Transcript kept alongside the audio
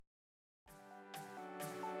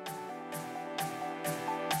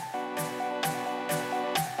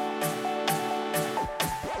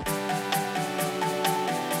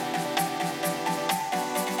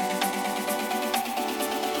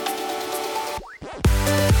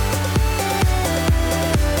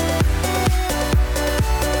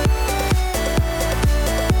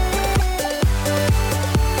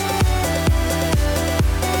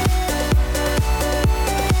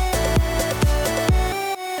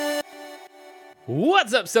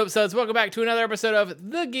What's up, Soapsuds? Welcome back to another episode of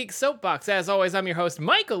The Geek Soapbox. As always, I'm your host,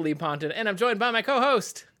 Michael Lee Ponton, and I'm joined by my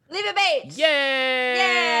co-host, Leva Bates.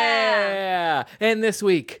 Yeah! And this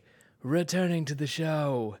week, returning to the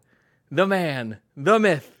show, the man, the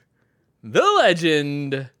myth, the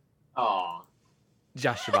legend,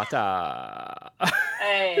 Josh Shibata.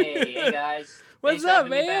 Hey guys. What's Thanks up,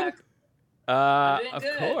 for having me man? back. Of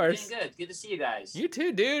Doing course. good. Good to see you guys. You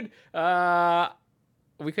too, dude.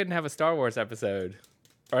 We couldn't have a Star Wars episode,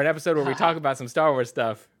 or an episode where we talk about some Star Wars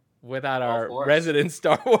stuff without our resident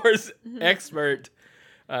Star Wars expert.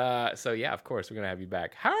 So yeah, of course, we're going to have you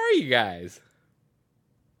back. How are you guys?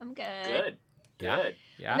 I'm good. Good.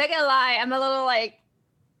 Yeah. I'm not gonna lie, I'm a little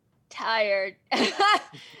tired.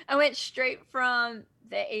 I went straight from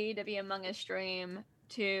the AEW Among Us stream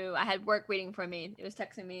to I had work waiting for me. It was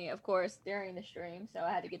texting me, of course, during the stream, so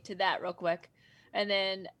I had to get to that real quick. And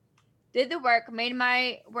then did the work, made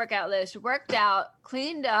my workout list, worked out,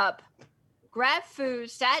 cleaned up, grabbed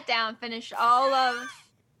food, sat down, finished all of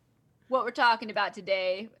what we're talking about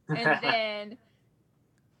today, and then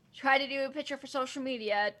try to do a picture for social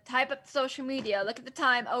media, type up the social media, look at the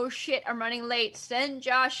time, oh shit, I'm running late, send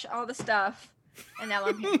Josh all the stuff, and now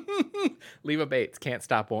I'm here. Leva Bates, can't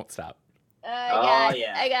stop, won't stop.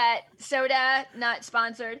 I got soda, not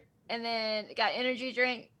sponsored, and then got energy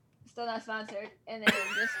drink, still not sponsored, and then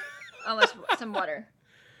just almost some water.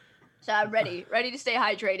 So I'm ready to stay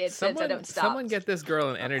hydrated since I don't stop. Someone get this girl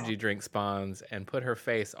an energy drink spawns and put her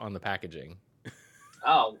face on the packaging.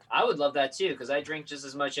 Oh, I would love that too, because I drink just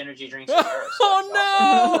as much energy drinks as her. So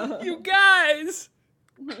Oh no, you guys!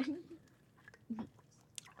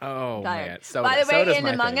 Oh man, soda. By the way, Soda's in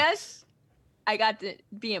my Among thing. Us, I got to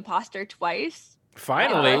be imposter twice.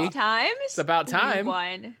 Finally, Times. it's about time.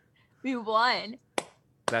 We won.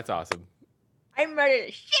 That's awesome. I murdered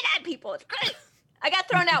the shit out of people. It's great. I got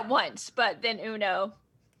thrown out once, but then Uno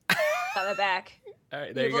got my back. All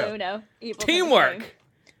right, there Evil you go. Uno. Evil Teamwork.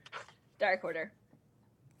 Dark Order.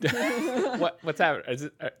 What's happening?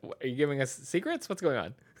 Are you giving us secrets? What's going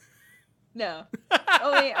on? No.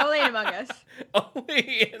 Only in Among Us.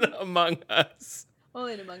 Only in Among Us.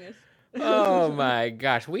 Only in Among Us. Oh my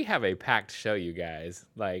gosh, we have a packed show, you guys.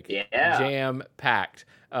 Jam packed.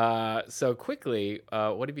 So quickly,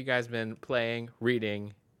 what have you guys been playing,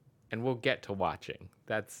 reading, and we'll get to watching.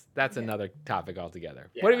 That's another topic altogether.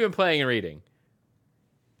 Yeah. What have you been playing and reading?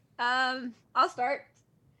 I'll start.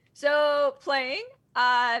 So playing,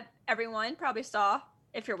 everyone probably saw,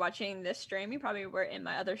 if you're watching this stream, you probably were in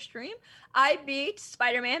my other stream. I beat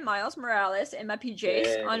Spider-Man Miles Morales in my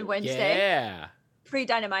PJs on Wednesday. Yeah.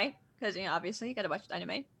 Pre-Dynamite, because obviously you gotta watch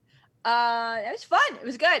Dynamite. It was fun. It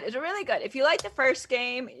was good. It was really good. If you like the first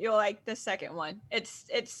game, you'll like the second one.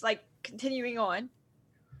 It's like continuing on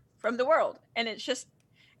from the world, and it's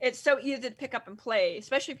so easy to pick up and play,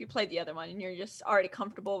 especially if you played the other one and you're just already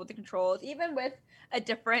comfortable with the controls, even with a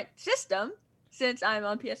different system, since I'm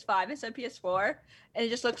on PS5 instead of PS4, and it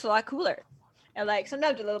just looks a lot cooler. And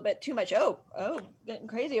sometimes a little bit too much. Oh, getting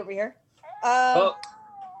crazy over here. Oh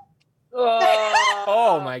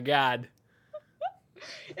my god.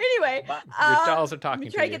 Anyway, your dolls are talking to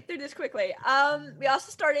you. Try to get through this quickly. We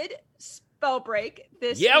also started Spellbreak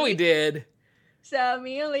this week. Yeah, we did. So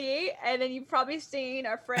me and Lee, and then you've probably seen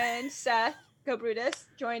our friend Seth Cobrutus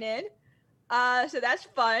join in. So that's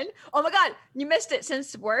fun. Oh my god, you missed it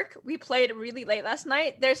since work. We played really late last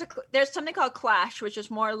night. There's something called Clash, which is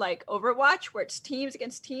more like Overwatch, where it's teams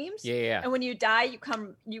against teams. Yeah. And when you die,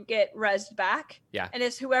 you get rezzed back. Yeah. And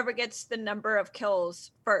it's whoever gets the number of kills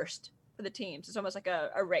first for the teams. It's almost like a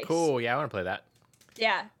race. Cool. Yeah, I want to play that.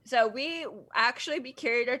 Yeah. So we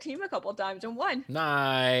carried our team a couple of times and won.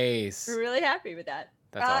 Nice. We're really happy with that.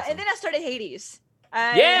 That's awesome. And then I started Hades.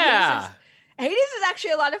 Yeah. Hades is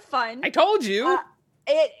actually a lot of fun. I told you.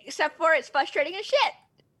 Except for it's frustrating as shit.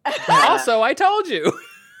 Also, I told you.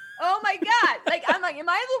 Oh my god! I'm like, am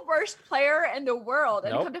I the worst player in the world?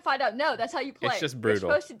 And Nope. come to find out, no, that's how you play. It's just brutal.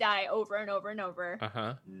 You're supposed to die over and over and over,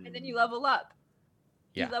 and then you level up.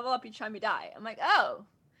 Yeah. You level up each time you die. I'm like, oh.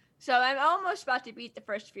 So I'm almost about to beat the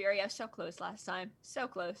first Fury. I was so close last time. So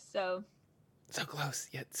close. So close,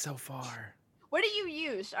 yet so far. What do you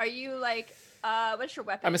use? Are you what's your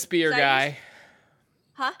weapon? I'm a spear guy.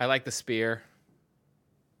 Huh? I like the spear.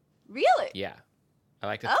 Really? Yeah. I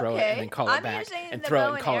like to throw it and then call it back. And the throw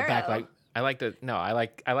bow it and call it back. arrow. I like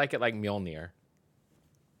it like Mjolnir.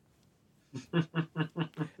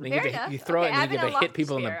 You throw it and you get to hit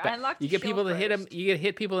people in the back. You get people to hit them. You get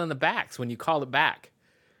hit people in the backs when you call it back.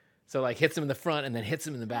 So hits them in the front and then hits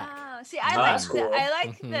them in the back. Oh See, I like cool. I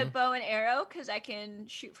like the bow and arrow because I can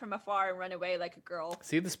shoot from afar and run away like a girl.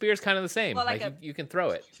 See, the spear's kind of the same. Well, like you can throw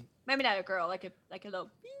it. Maybe not a girl, like a little.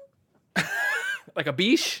 Like a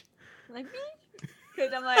beesh. Like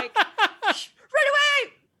because I'm like, run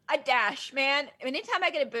away! I dash, man. Anytime I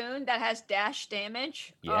get a boon that has dash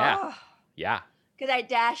damage. Yeah. Yeah. Because I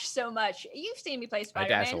dash so much. You've seen me play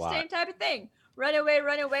Spider-Man. Same type of thing. Run away, attack,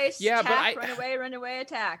 run away,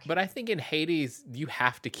 attack. But I think in Hades, you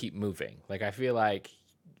have to keep moving. Like, I feel like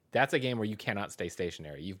that's a game where you cannot stay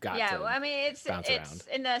stationary. You've got to well, I mean, it's around.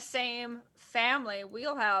 In the same family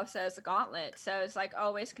wheelhouse as the Gauntlet. So it's like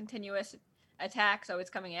always continuous attacks always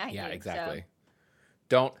coming at you. Yeah, exactly. So.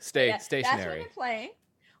 Don't stay stationary. That's what I've been playing.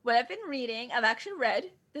 What I've been reading, I've actually read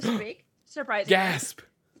this week. Surprisingly. Gasp!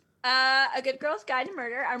 A Good Girl's Guide to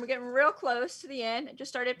Murder. I'm getting real close to the end. I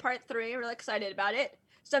just started part 3. Really excited about it.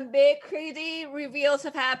 Some big, crazy reveals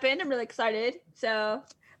have happened. I'm really excited. So,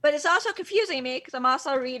 but it's also confusing me because I'm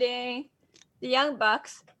also reading The Young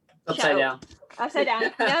Bucks. Upside down.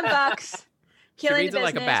 Young Bucks. Killing the business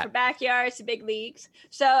like a bat. for backyards to big leagues.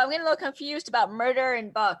 So I'm getting a little confused about murder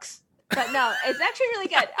and bucks. But no, it's actually really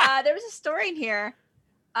good. There was a story in here.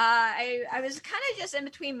 I was kind of just in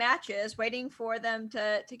between matches waiting for them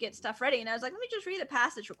to get stuff ready. And I was like, let me just read the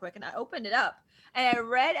passage real quick. And I opened it up and I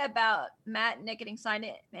read about Matt and Nick getting signed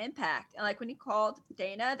at Impact. And like when he called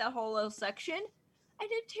Dana, that whole little section, I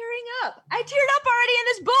did tearing up. I teared up already in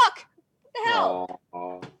this book. What the hell?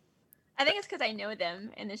 Oh. I think it's because I know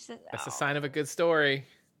them. And it's just, That's a sign of a good story.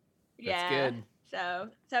 That's good.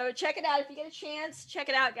 So check it out. If you get a chance, check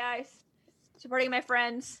it out, guys. Supporting my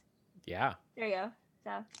friends. Yeah. There you go.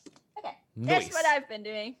 So, okay. Nice. That's what I've been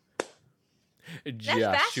doing. Joshua.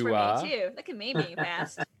 That's fast for me, too. Look at me being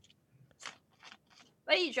fast.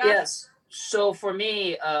 What are you, Josh? Yes. So for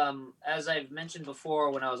me, as I've mentioned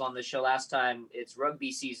before when I was on the show last time, it's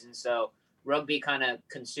rugby season. So rugby kind of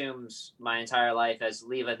consumes my entire life, as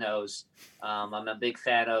Leva knows. I'm a big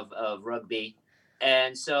fan of rugby.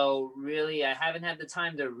 And so really, I haven't had the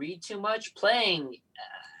time to read too much. Playing,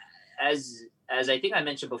 as I think I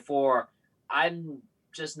mentioned before, I'm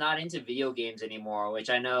just not into video games anymore, which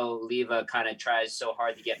I know Leva kind of tries so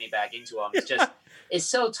hard to get me back into them. It's just, it's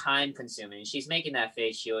so time consuming. She's making that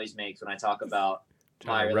face she always makes when I talk about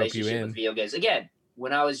my relationship with video games. Again,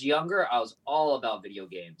 when I was younger, I was all about video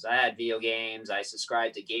games. I had video games. I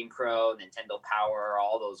subscribed to GamePro, Nintendo Power,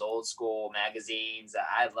 all those old school magazines.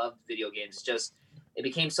 I loved video games. Just, it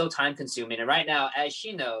became so time consuming. And right now, as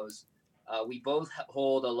she knows, we both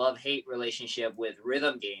hold a love-hate relationship with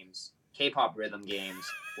rhythm games. K-pop rhythm games,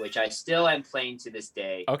 which I still am playing to this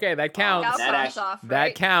day. Okay, that counts.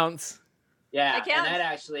 That counts. Yeah, and that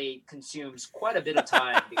actually consumes quite a bit of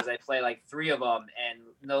time because I play like 3 of them, and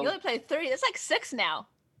you only play 3. That's like 6 now.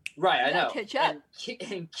 Right, I know. Catch up.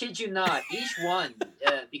 And kid you not, each one,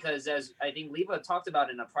 because as I think Leva talked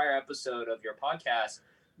about in a prior episode of your podcast,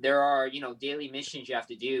 there are daily missions you have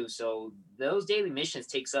to do. So those daily missions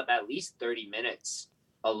takes up at least 30 minutes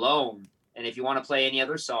alone. And if you want to play any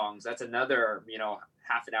other songs, that's another,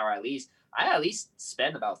 half an hour at least. I at least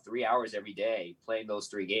spend about 3 hours every day playing those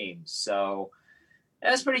 3 games. So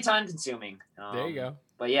that's pretty time consuming. There you go.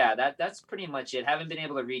 But yeah, that's pretty much it. Haven't been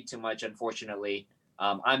able to read too much, unfortunately.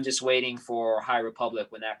 I'm just waiting for High Republic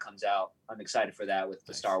when that comes out. I'm excited for that with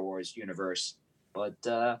the Star Wars universe. But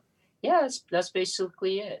yeah, that's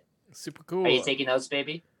basically it. Super cool. Are you taking notes,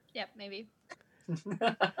 baby? Yep, maybe.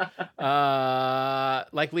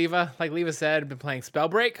 Like Leva said, I've been playing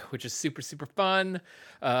Spellbreak, which is super fun.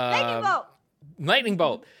 Lightning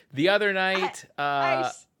Bolt. The other night,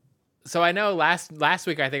 nice. So I know last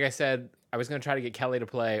week I think I said I was going to try to get Kelly to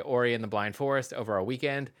play Ori and the Blind Forest over a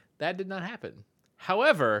weekend. That did not happen.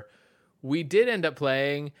 However, we did end up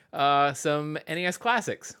playing some NES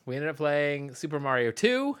classics. We ended up playing Super Mario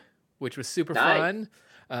 2, which was super fun.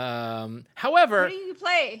 However, who do you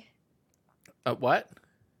play? What?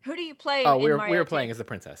 Who do you play? Oh, we were playing as the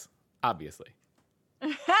princess, obviously.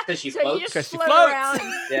 Because she floats. Because she floats.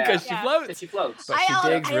 Because she floats. She floats. But she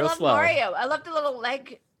digs real love slow. Mario. I love the little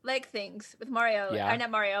leg things with Mario. Yeah. Or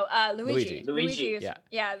not Mario. Luigi. Luigi.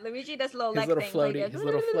 Yeah, Luigi does a little leg little thing. floaty. His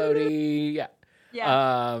little floaty. Yeah.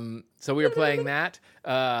 Yeah. So we were playing that.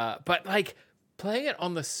 But like playing it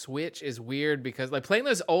on the Switch is weird because like playing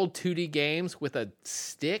those old 2D games with a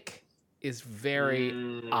stick is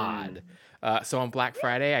very odd. So on Black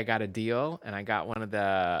Friday, I got a deal and I got one of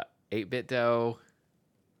the 8-bit dough.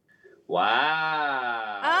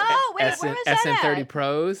 Wow. Oh, wait, where was that SN30 at?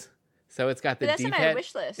 Pros. So it's got the That's D-pad. in my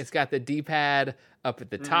wish list. It's got the D-pad up at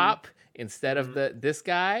the top instead of this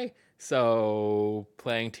guy. So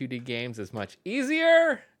playing 2D games is much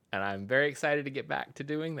easier. and I'm very excited to get back to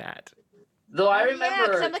doing that. Though I remember,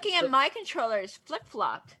 because I'm looking at my controllers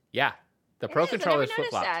flip-flopped. Yeah, the Pro controller is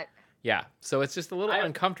flip-flopped. That. Yeah, so it's just a little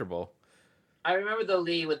uncomfortable. I remember though,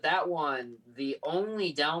 Lee, with that one, the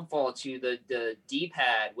only downfall to the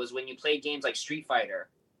D-pad was when you played games like Street Fighter,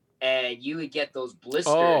 and you would get those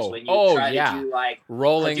blisters when you try to do like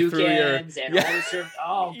rolling through your and all the surf.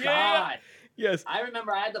 Oh God. Yes. I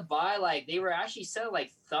remember I had to buy they were actually selling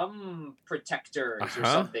like thumb protectors or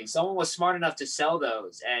something. Someone was smart enough to sell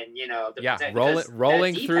those, and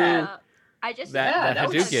rolling through. I just that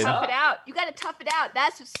Hadouken. Tough it out. You got to tough it out.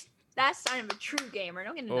 That's sign of a true gamer.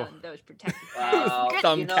 Don't get none of those protective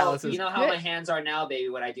thumb calluses. You know how my hands are now, baby,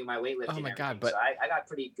 when I do my weightlifting. Oh my God! But so I got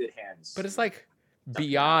pretty good hands. But it's like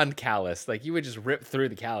beyond callus. Like you would just rip through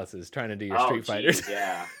the calluses trying to do your Street Fighters,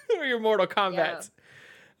 or your Mortal Kombats.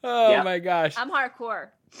 Oh my gosh! I'm hardcore.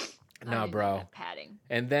 No, bro. Padding.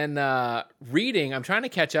 And then reading. I'm trying to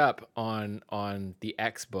catch up on the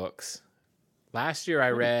X books. Last year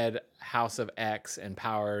I read House of X and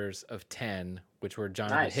Powers of 10, which were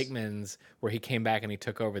Jonathan Hickman's, where he came back and he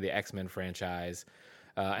took over the X-Men franchise.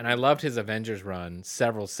 And I loved his Avengers run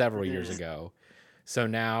several years ago. So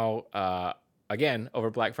now, again, over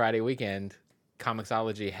Black Friday weekend,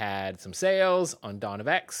 Comixology had some sales on Dawn of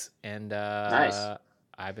X, and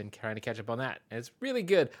I've been trying to catch up on that. And it's really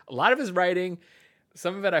good. A lot of his writing,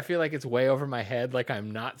 some of it I feel like it's way over my head, like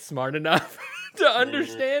I'm not smart enough to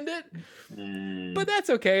understand it. But that's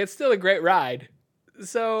okay. It's still a great ride.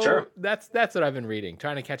 So that's what I've been reading,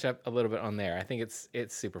 trying to catch up a little bit on there. I think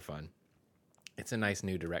it's super fun. It's a nice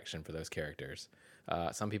new direction for those characters.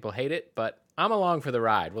 Some people hate it, but I'm along for the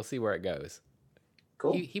ride. We'll see where it goes.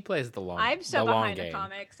 Cool. He plays the long. I'm so behind the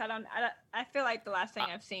comics. I feel like the last thing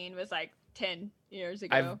I've seen was like 10 years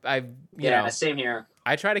ago. I've you know, same here.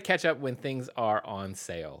 I try to catch up when things are on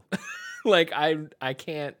sale. Like I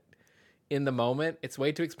can't in the moment. It's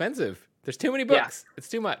way too expensive. There's too many books. It's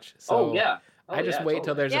too much. So I just wait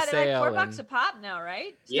till there's a sale. They're like $4 a pop now,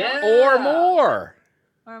 right? Yeah. Or more.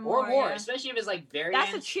 Or more. Especially if it's like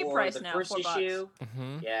variants. That's a cheap price the now. First $4. issue.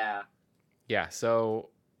 Mm-hmm. Yeah. Yeah. So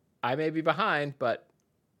I may be behind, but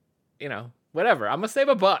whatever. I'm gonna save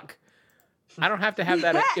 $1. I don't have to have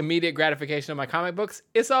that immediate gratification of my comic books.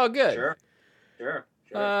 It's all good. Sure.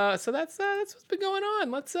 So that's what's been going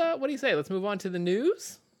on. Let's what do you say? Let's move on to the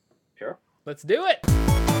news. Sure. Let's do it.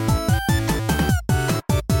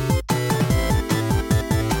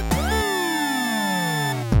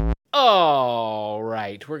 All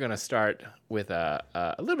right, we're gonna start with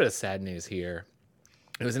a little bit of sad news here.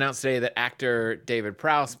 It was announced today that actor David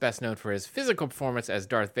Prowse, best known for his physical performance as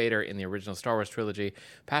Darth Vader in the original Star Wars trilogy,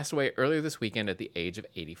 passed away earlier this weekend at the age of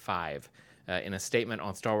 85. In a statement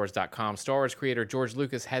on StarWars.com, Star Wars creator George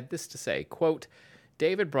Lucas had this to say, quote,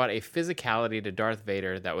 David brought a physicality to Darth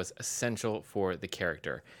Vader that was essential for the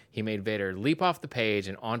character. He made Vader leap off the page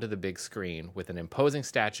and onto the big screen with an imposing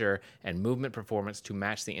stature and movement performance to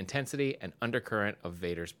match the intensity and undercurrent of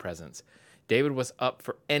Vader's presence. David was up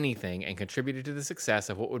for anything and contributed to the success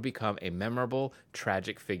of what would become a memorable,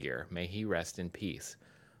 tragic figure. May he rest in peace.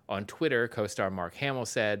 On Twitter, co-star Mark Hamill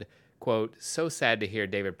said, quote, so sad to hear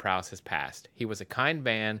David Prowse has passed. He was a kind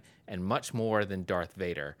man and much more than Darth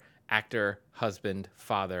Vader. Actor, husband,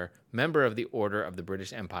 father, member of the Order of the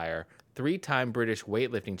British Empire, 3-time British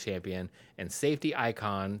weightlifting champion, and safety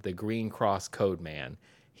icon, the Green Cross Code Man.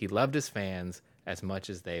 He loved his fans as much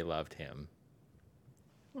as they loved him.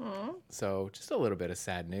 Aww. So just a little bit of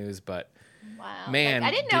sad news, but wow, man,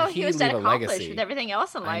 I didn't know he was that accomplished with everything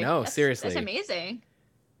else in life. I know, seriously, that's amazing.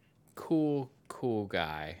 Cool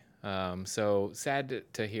guy. So sad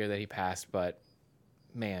to hear that he passed, but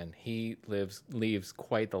man, he leaves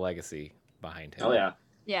quite the legacy behind him. Oh yeah.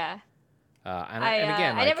 Yeah. And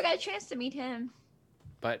again, I never got a chance to meet him.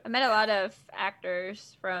 But I met a lot of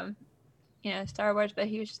actors from, Star Wars, but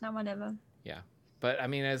he was just not one of them. Yeah, but I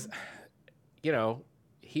mean, as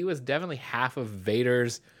he was definitely half of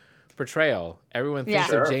Vader's portrayal. Everyone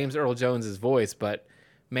thinks of James Earl Jones's voice, but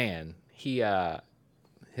man, he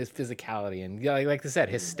his physicality and like I said,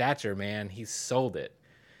 his stature, man, he sold it.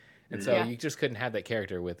 And so you just couldn't have that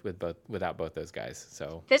character without both those guys.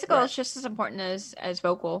 So physical is just as important as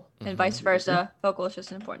vocal, and vice versa. Vocal is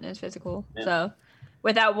just as important as physical. Yeah. So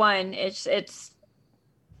without one, it's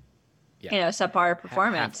subpar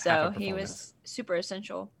performance. Half he was super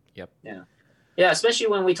essential. Yep. Yeah, especially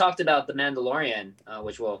when we talked about The Mandalorian,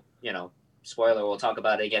 which we'll spoiler, we'll talk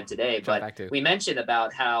about it again today. But we mentioned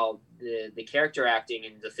about how the character acting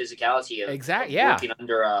and the physicality of working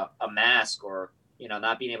under a mask or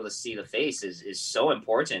not being able to see the face is so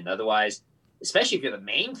important. Otherwise, especially if you're the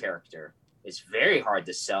main character, it's very hard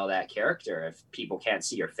to sell that character if people can't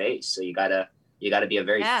see your face. So you gotta be a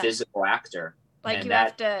very physical actor. Like and you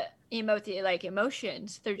have to emote the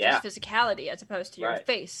emotions through just physicality as opposed to your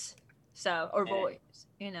face. So or voice,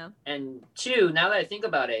 And two, now that I think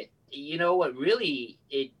about it, what really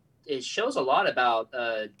it shows a lot about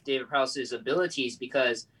David Prowse's abilities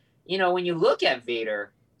because when you look at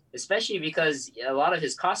Vader, especially because a lot of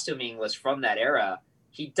his costuming was from that era,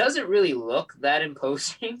 he doesn't really look that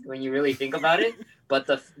imposing when you really think about it. But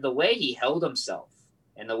the way he held himself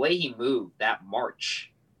and the way he moved, that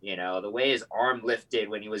march, the way his arm lifted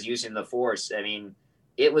when he was using the Force, I mean,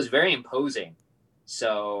 it was very imposing.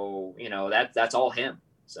 So, that's all him.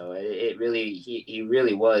 So he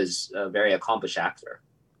really was a very accomplished actor.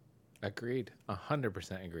 Agreed.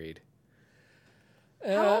 100% agreed.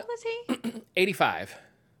 How old was he? 85.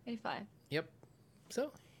 85. Yep.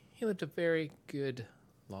 So he lived a very good,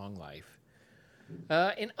 long life.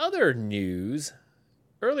 In other news,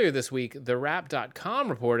 earlier this week, TheWrap.com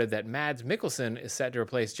reported that Mads Mikkelsen is set to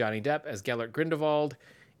replace Johnny Depp as Gellert Grindelwald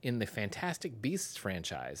in the Fantastic Beasts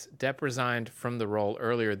franchise. Depp resigned from the role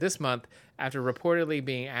earlier this month after reportedly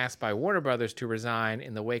being asked by Warner Brothers to resign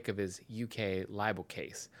in the wake of his UK libel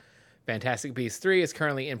case. Fantastic Beasts 3 is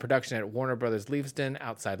currently in production at Warner Brothers Leavesden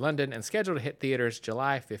outside London and scheduled to hit theaters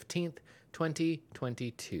July 15th,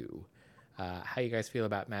 2022. How you guys feel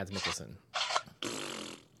about Mads Mikkelsen?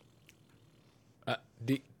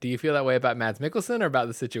 Do you feel that way about Mads Mikkelsen or about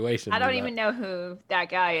the situation? I don't even know who that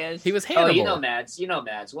guy is. He was Hannibal. Oh, you know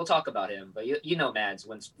Mads. We'll talk about him, but you know Mads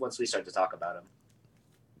once we start to talk about him.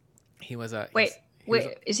 He was a... Wait,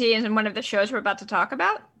 is he in one of the shows we're about to talk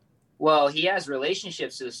about? Well, he has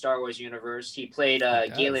relationships to the Star Wars universe. He played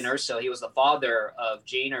Galen Erso. He was the father of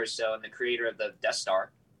Jane Erso and the creator of the Death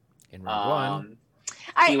Star. In Rogue One.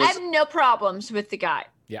 I have no problems with the guy.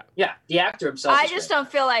 Yeah. Yeah, the actor himself. I just don't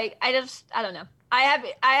feel like I don't know. I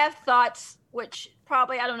have thoughts which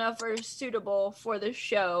probably I don't know if are suitable for the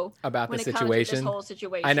show about when the it situation. comes to this whole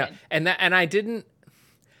situation. I know, and I didn't.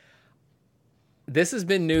 This has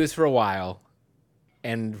been news for a while,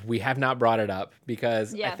 and we have not brought it up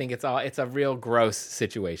because I think it's a real gross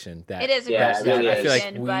situation. That it is a gross situation. I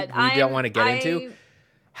feel like we don't want to get into.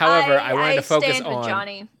 However, I wanted to focus stand with on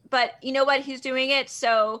Johnny. But you know what? He's doing it.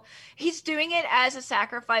 So he's doing it as a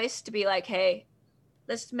sacrifice to be like, hey,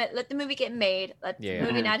 let the movie get made. Let the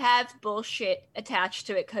movie not have bullshit attached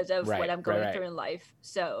to it because of what I'm going through in life.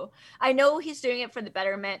 So I know he's doing it for the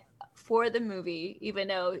betterment for the movie, even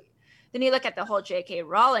though then you look at the whole J.K.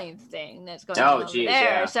 Rowling thing that's going on over there.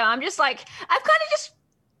 Yeah. So I'm just like, I kind of just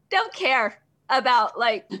don't care about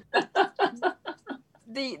like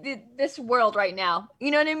this world right now.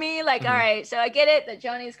 You know what I mean? Like, all right, so I get it that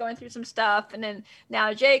Johnny's going through some stuff, and then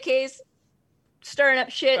now J.K.'s stirring up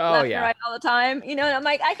shit left and right all the time. You know, and I'm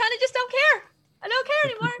like, I kind of just don't care. I don't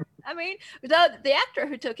care anymore. I mean, the actor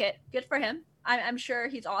who took it, good for him. I'm sure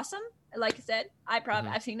he's awesome. Like I said,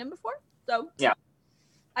 I've seen him before, so yeah.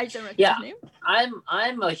 I just don't recognize his name.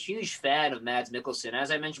 I'm a huge fan of Mads Mikkelsen.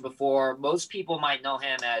 As I mentioned before, most people might know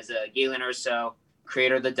him as Galen Erso,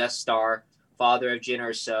 creator of the Death Star, father of Jyn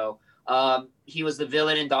Erso. He was the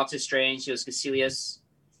villain in Doctor Strange. He was Caecilius.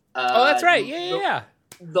 Oh, that's right. Yeah.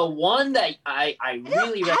 The one that I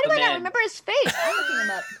really recommend. How do I not remember his face? I'm looking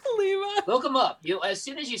him up. Look him up. As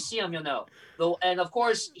soon as you see him, you'll know. And of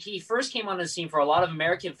course, he first came on the scene for a lot of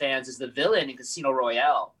American fans as the villain in Casino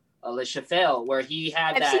Royale. Le Chauffeur, where he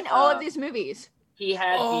had I've seen all of these movies. He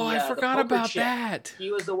had I forgot about that.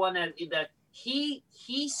 He was the one that he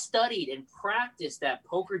studied and practiced that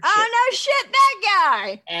poker chip. Oh no shit, that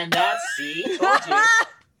guy. And told you.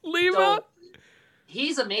 Leva.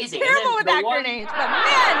 He's amazing. Terrible with actor names, but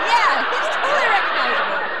man, he's totally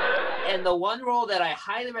recognizable. And the one role that I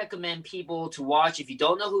highly recommend people to watch, if you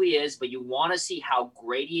don't know who he is, but you want to see how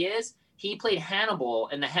great he is, he played Hannibal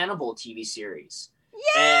in the Hannibal TV series.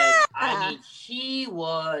 Yeah. And I mean, he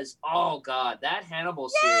was, oh God, that Hannibal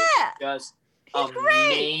series is just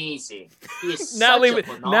amazing. He is now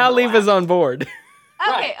Leva's on board.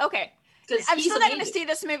 Okay. I'm still not going to see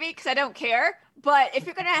this movie because I don't care. But if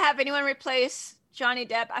you're going to have anyone replace Johnny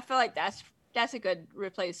Depp, I feel like that's a good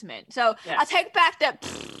replacement. So I'll take back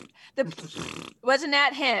the wasn't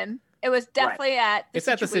at him. It was definitely at the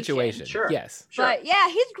situation. At the situation. Sure. Yes. Sure. But yeah,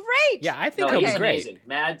 he's great. Yeah, I think he's great. Amazing.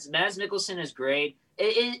 Mads Mikkelsen is great.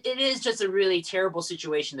 It is just a really terrible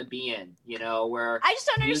situation to be in, where I just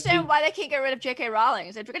don't understand why they can't get rid of J.K. Rowling.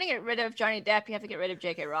 If you're going to get rid of Johnny Depp, you have to get rid of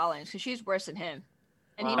J.K. Rowling because she's worse than him.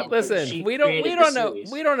 And listen, we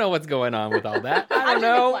don't know what's going on with all that. I don't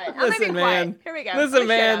know. Listen, man. Here we go. Listen,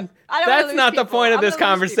 man. That's not the point of this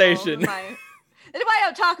conversation. That's why I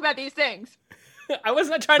don't talk about these things. I was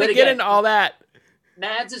not trying to get into all that.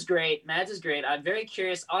 Mads is great. I'm very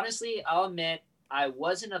curious. Honestly, I'll admit I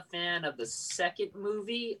wasn't a fan of the second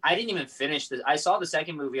movie. I didn't even finish this. I saw the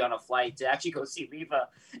second movie on a flight to actually go see Leva,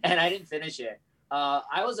 and I didn't finish it.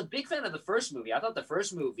 I was a big fan of the first movie. I thought the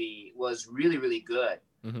first movie was really, really good.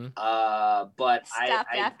 Mm-hmm. But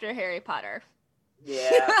stopped after Harry Potter.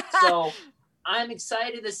 Yeah. So I'm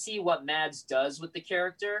excited to see what Mads does with the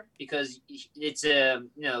character, because it's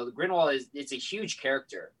Grindelwald it's a huge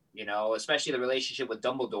character, especially the relationship with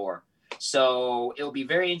Dumbledore. So it'll be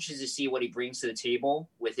very interesting to see what he brings to the table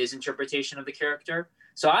with his interpretation of the character.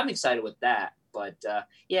 So I'm excited with that. But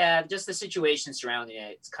just the situation surrounding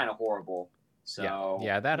it, it's kind of horrible. So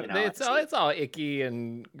it's all icky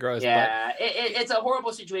and gross. Yeah, but it's a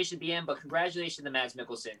horrible situation to be in. But congratulations to Mads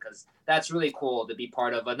Mikkelsen, because that's really cool to be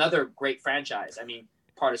part of another great franchise. I mean,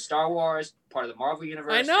 part of Star Wars, part of the Marvel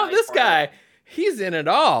universe. I know this guy. He's in it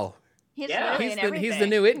all. He's the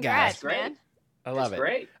new it guy. That's great. I love it.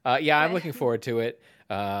 Great. I'm looking forward to it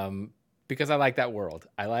because I like that world.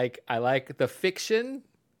 I like the fiction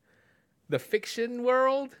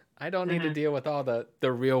world. I don't need to deal with all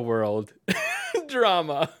the real world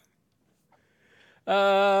drama.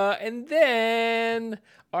 And then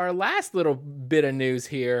our last little bit of news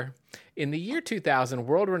here. In the year 2000,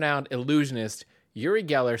 world-renowned illusionist Uri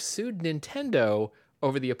Geller sued Nintendo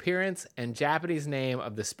over the appearance and Japanese name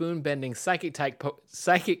of the spoon-bending psychic type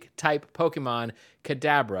Pokemon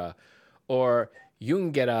Kadabra, or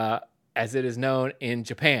Yungera as it is known in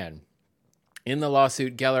Japan. In the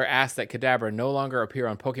lawsuit, Geller asked that Kadabra no longer appear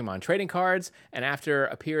on Pokemon trading cards, and after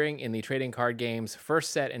appearing in the trading card game's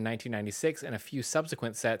first set in 1996 and a few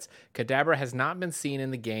subsequent sets, Kadabra has not been seen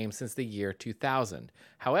in the game since the year 2000.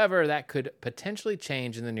 However, that could potentially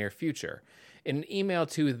change in the near future. In an email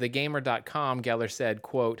to thegamer.com, Geller said,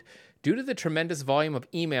 quote, "Due to the tremendous volume of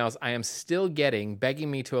emails I am still getting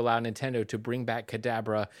begging me to allow Nintendo to bring back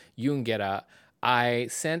Kadabra Yungera, I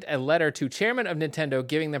sent a letter to chairman of Nintendo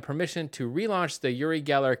giving them permission to relaunch the Uri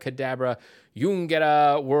Geller Kadabra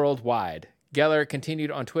Yungera worldwide." Geller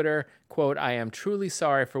continued on Twitter, quote, "I am truly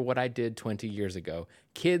sorry for what I did 20 years ago.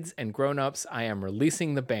 Kids and grown-ups, I am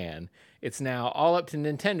releasing the ban. It's now all up to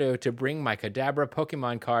Nintendo to bring my Kadabra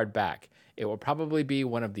Pokemon card back. It will probably be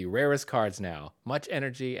one of the rarest cards now. Much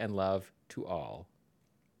energy and love to all."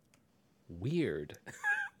 Weird.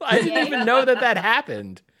 I didn't even know that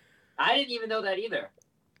happened. I didn't even know that either.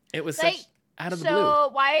 It was such out of the blue. So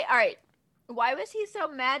why was he so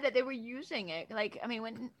mad that they were using it?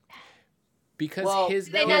 Because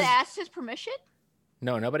they not asked his permission?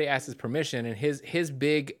 No, nobody asked his permission, and his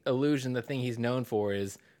big illusion, the thing he's known for,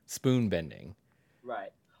 is spoon bending.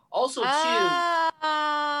 Right. Also, too.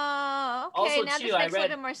 Okay, now this makes a little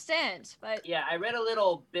bit more sense. But yeah, I read a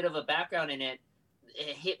little bit of a background in it.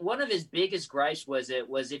 One of his biggest gripes was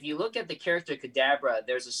if you look at the character Kadabra,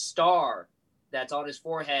 there's a star that's on his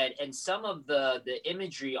forehead, and some of the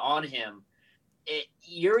imagery on him,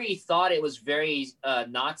 Yuri thought it was very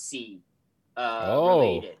Nazi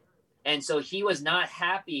related, and so he was not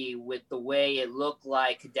happy with the way it looked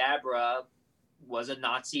like Kadabra was a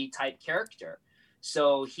Nazi type character.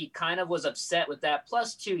 So he kind of was upset with that.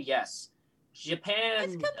 Plus, too, yes, Japan.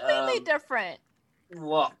 It's completely different.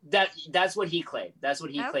 Well, that's what he claimed. That's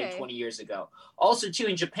what he claimed 20 years ago. Also, too,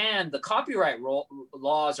 in Japan, the copyright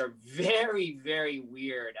laws are very, very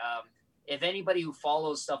weird. If anybody who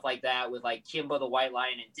follows stuff like that with like Kimba the White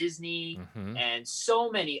Lion and Disney and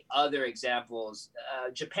so many other examples,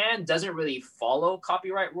 Japan doesn't really follow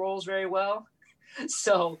copyright rules very well.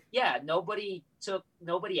 So yeah, nobody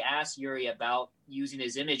asked Yuri about using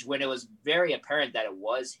his image when it was very apparent that it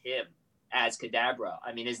was him as Kadabra.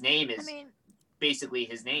 I mean, his name is basically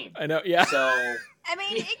his name. I know, yeah. So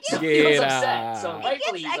he was upset. So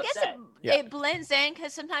rightfully he's upset. It blends in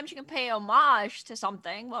because sometimes you can pay homage to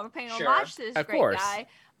something. Well, we're paying homage to this great guy,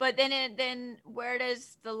 but then where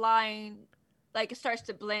does the line? Like it starts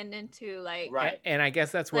to blend into like and I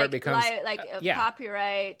guess that's where it becomes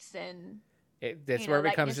copyrights and. That's where it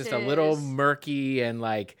becomes just a little murky, and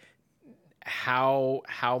like how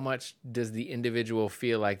much does the individual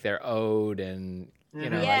feel like they're owed, and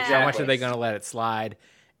like how much are they going to let it slide?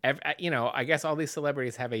 I guess all these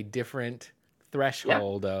celebrities have a different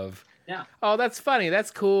threshold of oh, that's funny,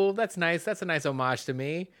 that's cool, that's nice, that's a nice homage to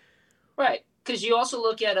me, right? Because you also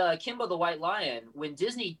look at Kimba the White Lion. When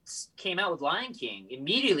Disney came out with Lion King,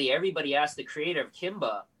 immediately everybody asked the creator of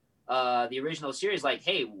Kimba, the original series, like,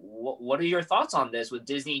 hey, what are your thoughts on this with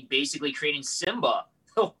Disney basically creating Simba,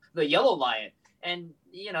 the yellow lion? And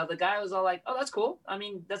the guy was all like, oh, that's cool. I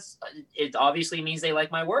mean, it obviously means they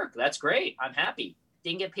like my work. That's great. I'm happy.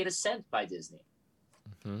 Didn't get paid a cent by Disney.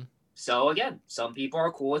 So again, some people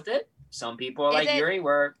are cool with it. Some people are like Yuri,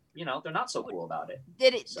 where they're not so cool about it.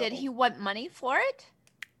 Did he want money for it?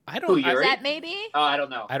 I don't. Who, Yuri? Is that maybe? Oh, I don't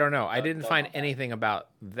know. I didn't find anything about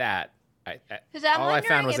that. All I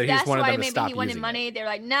found was that he just wanted them to stop using it. Maybe he wanted money. They're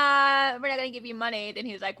like, nah, we're not gonna give you money. Then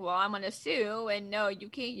he was like, well, I'm gonna sue, and no, you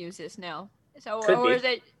can't use this now. So,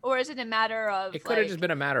 or is it a matter of? It could have just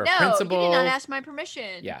been a matter of no, principle. No, you did not ask my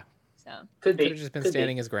permission. Yeah. So could have just been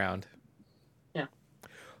standing his ground. Yeah.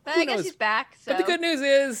 But I guess he's back. So. But the good news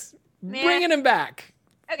is bringing him back.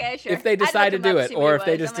 Okay, sure. If they decide to do it, or if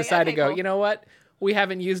they just decide to go, you know what? We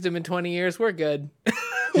haven't used him in 20 years. We're good.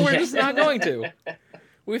 We're just not going to.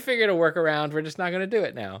 We figured a workaround. We're just not going to do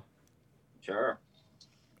it now. Sure.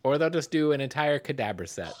 Or they'll just do an entire Kadabra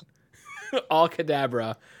set. All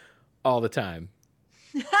Kadabra, all the time.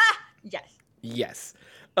 Yes. Yes.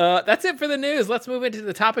 That's it for the news. Let's move into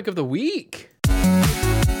the topic of the week.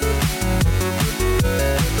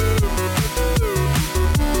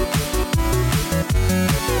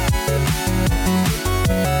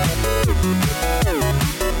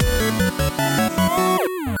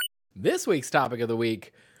 This week's topic of the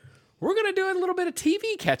week, we're going to do a little bit of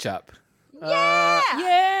TV catch-up. Yeah!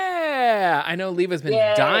 Yeah! I know Leva's been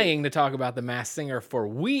dying to talk about The Masked Singer for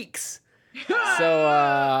weeks.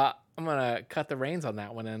 So I'm going to cut the reins on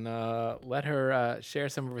that one and let her share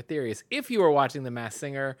some of her theories. If you were watching The Masked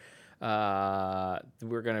Singer,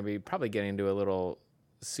 we're going to be probably getting into a little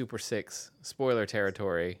Super 6 spoiler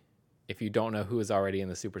territory if you don't know who is already in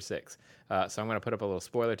the Super 6. So I'm going to put up a little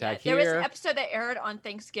spoiler tag here. There was an episode that aired on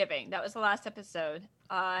Thanksgiving. That was the last episode.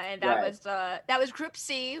 And that was Group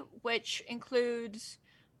C, which includes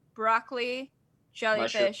broccoli,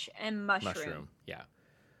 jellyfish, and mushroom. Yeah.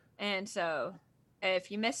 And so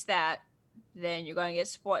if you missed that, then you're going to get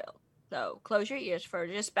spoiled. So close your ears for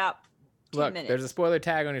just about 2 minutes. Look, there's a spoiler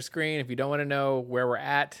tag on your screen. If you don't want to know where we're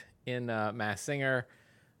at in Masked Singer,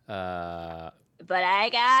 but I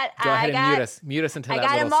got. Go ahead and mute us. Mute us until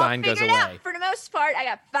that little sign goes away. Out. For the most part, I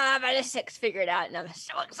got 5 out of 6 figured out, and I'm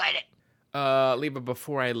so excited. Leva,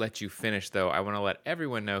 before I let you finish, though, I want to let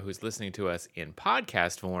everyone know who's listening to us in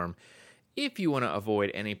podcast form, if you want to avoid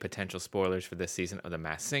any potential spoilers for this season of The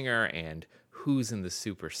Masked Singer and who's in the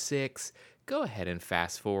Super 6, go ahead and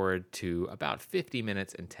fast forward to about 50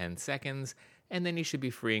 minutes and 10 seconds, and then you should be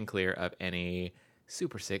free and clear of any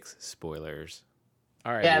Super 6 spoilers.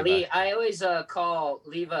 All right. Yeah, Leva. Lee, I always call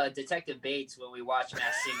Leva Detective Bates when we watch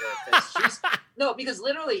Masked Singer because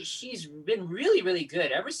literally she's been really, really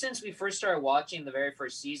good ever since we first started watching the very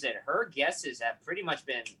first season. Her guesses have pretty much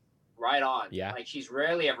been right on. Yeah, like she's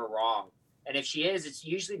rarely ever wrong, and if she is, it's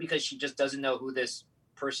usually because she just doesn't know who this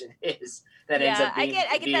person is. That ends up being.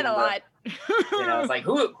 I get that a lot. It's like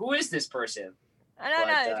who is this person? I don't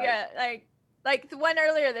know. Yeah, like the one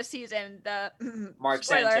earlier this season, the Mark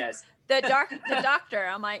spoiler, Sanchez. The doctor.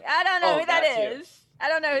 I'm like, I don't know who that is. I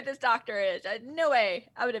don't know who this doctor is. No way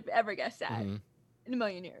I would have ever guessed that in a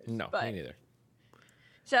million years. No, me neither.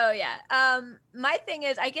 So yeah, my thing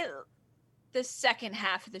is I get the second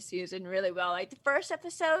half of the season really well. Like the first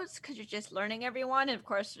episodes, because you're just learning everyone, and of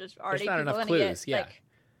course there's already not people enough clues. Yeah.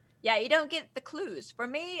 You don't get the clues. For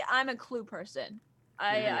me, I'm a clue person.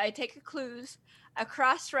 I take the clues, I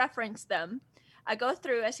cross-reference them. I go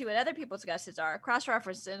through, I see what other people's guesses are,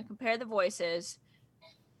 cross-reference them, compare the voices,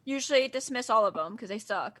 usually dismiss all of them because they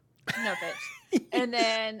suck. No offense. And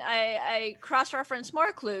then I cross-reference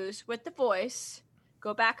more clues with the voice,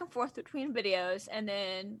 go back and forth between videos, and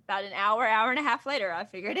then about an hour and a half later, I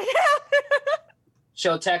figured it out.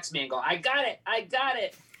 She'll text me and go, I got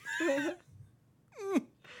it.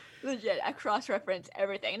 Legit, I cross-reference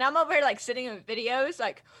everything. And I'm over here, like, sitting in videos,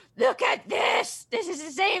 like, look at this! This is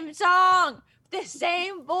the same song! The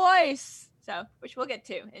same voice! So, which we'll get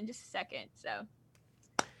to in just a second, so.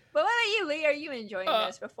 But what about you, Lee? Are you enjoying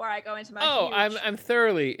this before I go into my I'm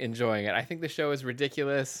thoroughly enjoying it. I think the show is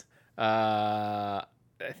ridiculous. I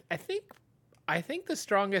think the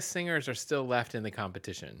strongest singers are still left in the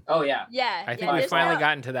competition. Oh, yeah. Yeah. I think we've finally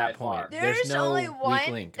gotten to that point. There's no only one weak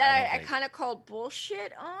link, that I kind of called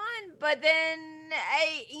bullshit on, but then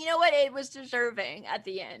you know what? It was deserving at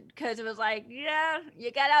the end because it was like, yeah,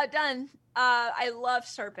 you got outdone. I love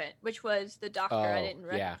Serpent, which was the doctor. I didn't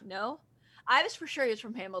know. I was for sure he was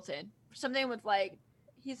from Hamilton. Something with like,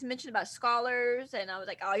 he's mentioned about scholars, and I was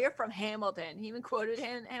like, oh, you're from Hamilton. He even quoted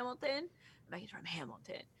Hamilton. I'm like, he's from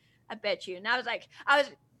Hamilton. I bet you. And I was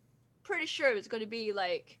pretty sure it was going to be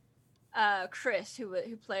like Chris, who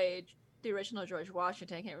played the original George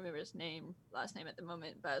Washington. I can't remember his last name at the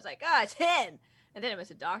moment, but I was like, it's him. And then it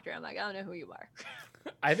was a doctor. I'm like, I don't know who you are.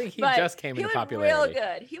 I think he just came into popularity. He was real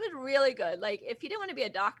good. He was really good. Like, if you didn't want to be a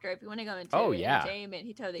doctor, if you want to go into entertainment,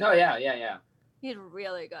 he totally. Oh yeah. He's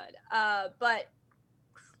really good. But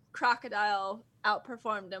Crocodile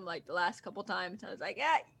outperformed him like the last couple times. I was like,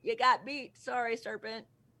 yeah, you got beat. Sorry, Serpent.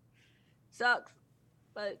 Sucks,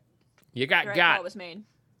 but you got. Call was made.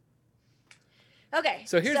 Okay.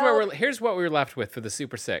 So here's what we were left with for the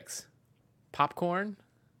Super Six: Popcorn,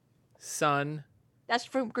 Sun. That's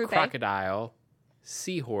from Group Crocodile,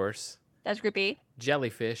 Seahorse. That's Group E.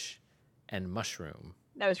 Jellyfish, and Mushroom.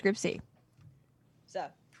 That was Group C. So.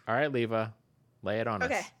 All right, Leva, lay it on us.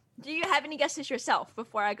 Okay. Do you have any guesses yourself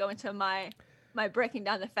before I go into my breaking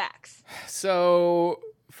down the facts? So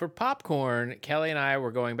for Popcorn, Kelly and I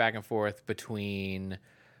were going back and forth between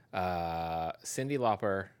Cyndi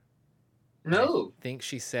Lauper. No. I think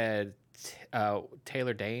she said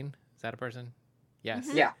Taylor Dane. Is that a person? Yes.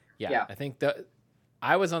 Mm-hmm. Yeah. I think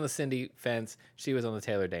I was on the Cyndi fence. She was on the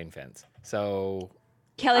Taylor Dane fence. So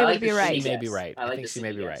Kelly would be right. She may be right. I think she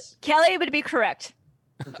may be right. Kelly would be correct.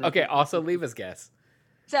 Okay. Also, Leva's guess.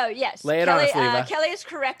 So yes, lay it on us, Leva. Kelly is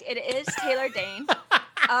correct. It is Taylor Dane.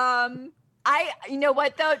 You know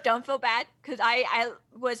what though? Don't feel bad because I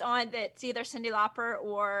was on it's either Cyndi Lauper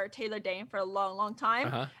or Taylor Dane for a long, long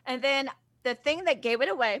time, and then the thing that gave it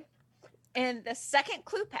away in the second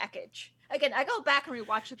clue package. Again, I go back and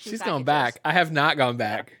rewatch the clue. She's gone back. I have not gone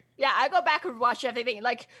back. Yeah, I go back and watch everything.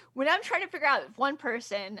 Like when I'm trying to figure out one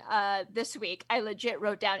person this week, I legit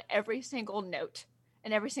wrote down every single note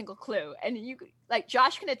and every single clue. And you like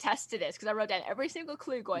Josh can attest to this because I wrote down every single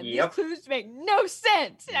clue going, these clues make no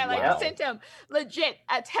sense. And I sent him legit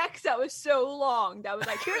a text that was so long that was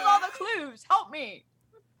like, here's all the clues, help me.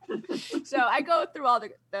 So I go through all the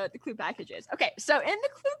clue packages. Okay, so in the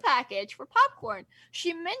clue package for Popcorn,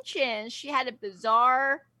 she mentioned she had a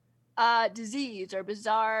bizarre disease or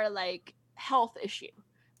bizarre like health issue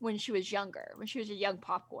when she was younger, when she was a young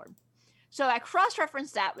Popcorn. So I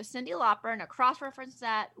cross-referenced that with Cyndi Lauper and I cross-referenced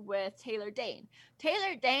that with Taylor Dane.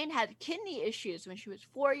 Taylor Dane had kidney issues when she was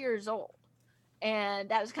 4 years old. And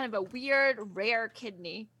that was kind of a weird, rare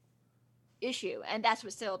kidney issue. And that's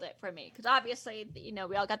what sealed it for me. Because obviously,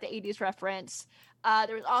 we all got the 80s reference.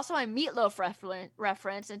 There was also a Meatloaf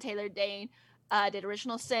reference. And Taylor Dane did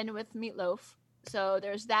Original Sin with Meatloaf. So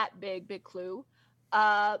there's that big clue.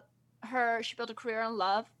 She built a career in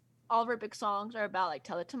love. All of her big songs are about like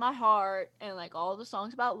Tell It to My Heart and like all the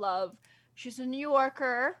songs about love. She's a New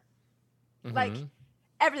Yorker. Mm-hmm. Like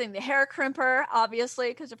everything. The hair crimper,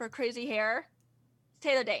 obviously, because of her crazy hair.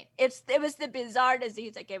 Taylor Dane. It was the bizarre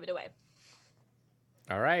disease that gave it away.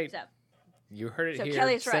 All right. So, you heard it here.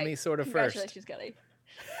 Kelly's Semi right. sort of first. Congratulations, Kelly.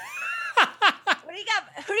 What do you got?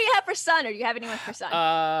 Who do you have for Sun, or do you have anyone for Sun?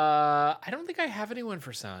 I don't think I have anyone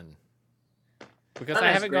for Sun. Because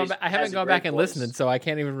I haven't gone back and listened, so I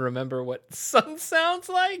can't even remember what Sun sounds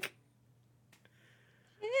like.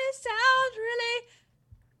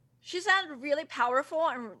 She sounds really powerful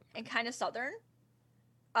and kind of southern.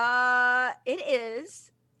 It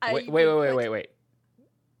is. Wait.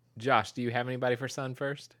 Josh, do you have anybody for Sun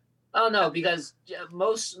first? Oh no, because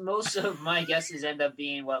most of my guesses end up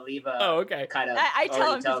being what Leva. Oh, okay. Kind of. I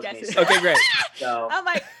tell him his guesses. Okay, great. So I'm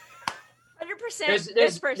like 100%.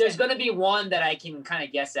 There's going to be one that I can kind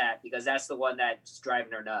of guess at because that's the one that's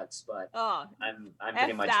driving her nuts. But I'm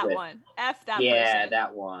pretty much that with. one. F that. Yeah, person.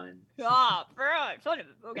 that one. Oh, bro.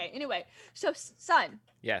 Okay. Anyway, so Sun.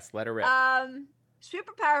 Yes, let her rip.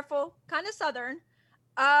 Super powerful, kind of southern.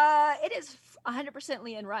 It is 100%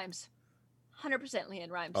 Leanne Rimes. 100%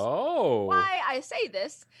 Leanne Rimes. Oh. Why I say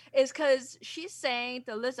this is because she sang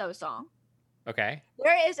the Lizzo song. Okay.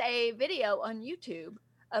 There is a video on YouTube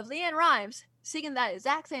of Leanne Rimes singing that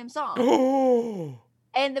exact same song. Oh.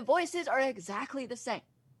 And the voices are exactly the same.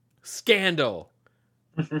 Scandal.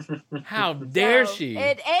 How dare she?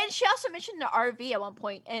 And she also mentioned the RV at one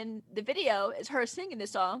point, and the video is her singing the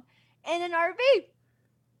song in an RV.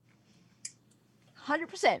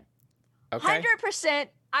 100%. Okay. 100%.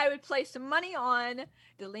 I would place some money on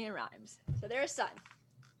the Leanne Rimes. So there's Sun.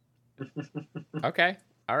 Okay.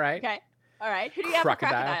 All right. Okay. All right. Who do you have for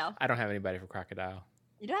Crocodile? I don't have anybody for Crocodile.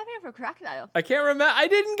 You don't have anyone for Crocodile? I can't remember. I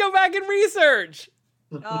didn't go back and research.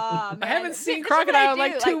 Oh, man. I haven't seen Crocodile in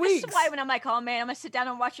like 2 weeks. This is why when I'm like, oh man, I'm going to sit down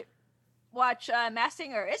and watch Masked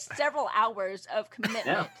Singer. It's several hours of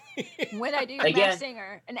commitment when I do Masked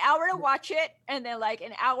Singer. An hour to watch it, and then like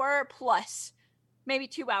an hour plus, maybe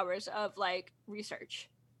 2 hours of like research.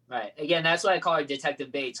 Right. Again, that's why I call her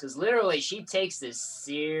Detective Bates, because literally she takes this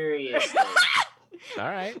seriously. All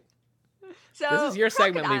right. So this is your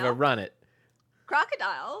segment, Crocodile. Leva. Run it.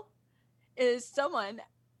 Crocodile is someone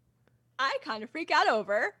I kind of freak out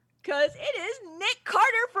over because it is Nick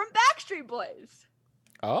Carter from Backstreet Boys.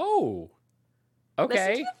 Oh. Okay.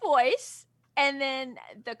 Listen to the voice, and then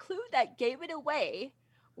the clue that gave it away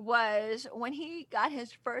was when he got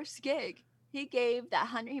his first gig. He gave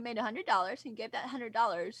he made $100. He gave that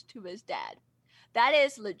 $100 to his dad. That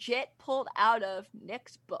is legit pulled out of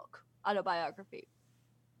Nick's book, autobiography.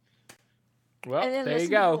 Well, and then there you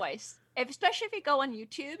listen go. to the voice. Especially if you go on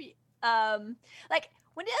YouTube, like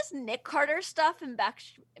when he does Nick Carter stuff in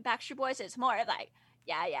Backstreet Boys, it's more like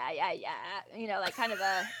yeah, you know, like kind of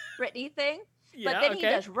a Britney thing. Yeah, but then okay. he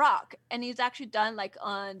does rock, and he's actually done like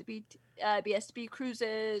on the BSB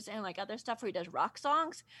cruises and like other stuff where he does rock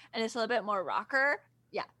songs, and it's a little bit more rocker.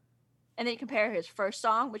 Yeah, and then you compare his first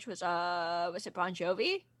song, which was it Bon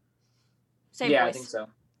Jovi? Same voice. I think so.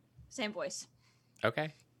 Same voice.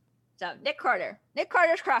 Okay. So Nick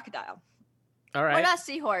Carter's Crocodile. All right. What about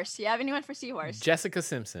Seahorse? You have anyone for Seahorse? Jessica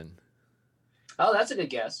Simpson. Oh, that's a good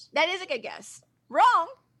guess. That is a good guess. Wrong.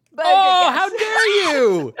 But How dare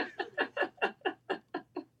you?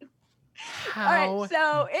 How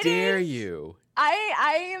so it dare is, you?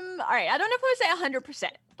 I am all right. I don't know if I would say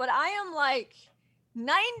 100%, but I am like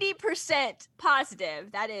 90%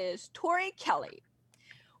 positive that is Tori Kelly.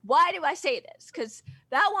 Why do I say this? Because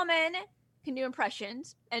that woman can do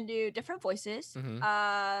impressions and do different voices.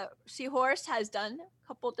 Mm-hmm. Seahorse has done a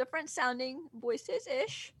couple different sounding voices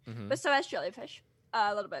ish, Mm-hmm. but so has Jellyfish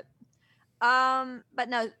a little bit. But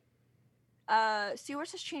no,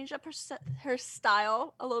 Seahorse has changed up her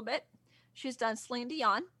style a little bit. She's done Celine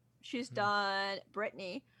Dion. She's done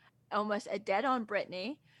Britney, almost a dead on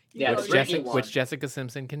Britney. Which Jessica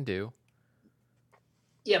Simpson can do.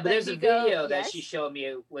 Yeah, but there's a video that she showed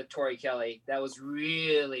me with Tori Kelly that was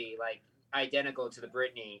really like identical to the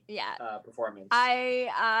Britney performance.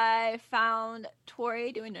 I found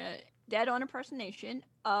Tori doing a dead on impersonation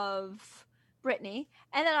of Britney,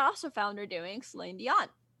 and then I also found her doing Celine Dion,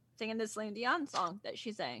 singing the Celine Dion song that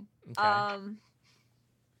she sang. Okay.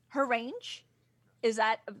 Her range is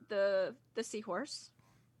that of the Seahorse.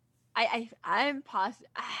 I'm positive,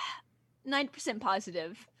 90%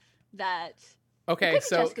 positive that. Okay,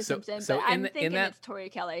 so Simpson, so I'm thinking it's Tori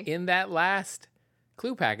Kelly. In that last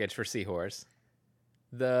clue package for Seahorse,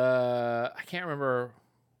 I can't remember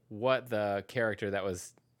what the character that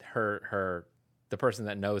was the person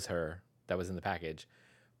that knows her that was in the package,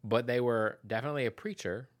 but they were definitely a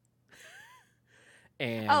preacher,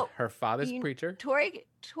 and her father's preacher. Tori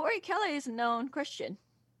Kelly is a known Christian.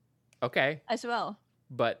 Okay. As well.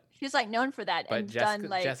 But she's like known for that, and done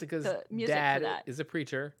like Jessica's the music dad for that. is a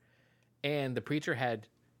preacher, and the preacher had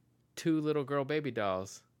 2 little girl baby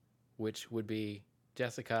dolls, which would be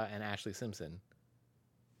Jessica and Ashley Simpson.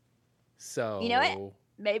 So you know what?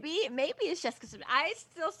 Maybe it's Jessica Simpson. I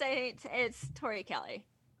still say it's Tori Kelly.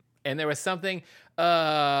 And there was something,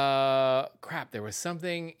 there was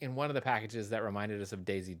something in one of the packages that reminded us of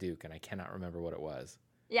Daisy Duke, and I cannot remember what it was.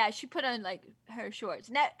 Yeah, she put on like her shorts.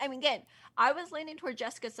 Now, I mean, again, I was leaning toward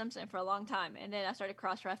Jessica Simpson for a long time, and then I started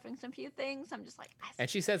cross-referencing a few things. I'm just like, and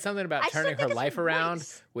she said something about turning her life around,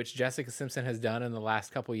 which Jessica Simpson has done in the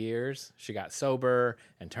last couple years. She got sober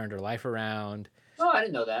and turned her life around. Oh, I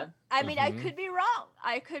didn't know that. I mean, I could be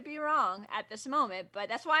wrong at this moment, but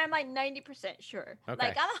that's why I'm like 90% sure. Okay.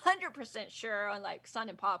 Like I'm 100% sure on like Sun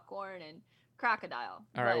and Popcorn and Crocodile.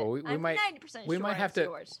 All right, well, we might 90% we sure might have to.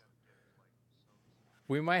 Yours.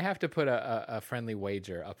 We might have to put a friendly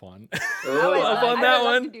wager up on up on that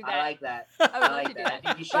one. I like that. I would like to do that.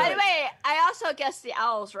 By the way, I also guessed the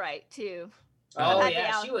owls right too. Oh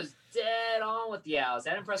yeah, she was dead on with the owls.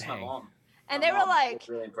 That impressed my mom. And they were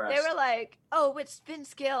like, oh, it's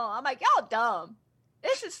Vince Gill. I'm like, y'all dumb.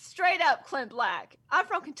 This is straight up Clint Black. I'm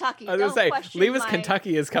from Kentucky. I was going to say, Leva's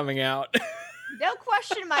Kentucky is coming out. Don't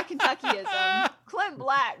question my Kentuckyism. Clint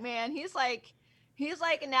Black, man. He's like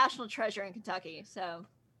a national treasure in Kentucky. So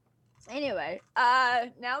anyway,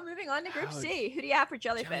 now moving on to Group C. Who do you have for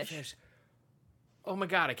Jellyfish? Oh my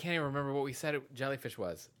God, I can't even remember what we said Jellyfish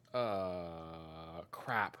was.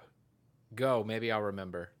 Crap. Go, maybe I'll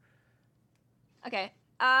remember. Okay.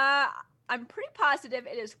 I'm pretty positive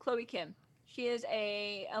it is Chloe Kim. She is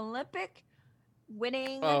a Olympic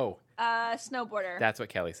winning snowboarder. That's what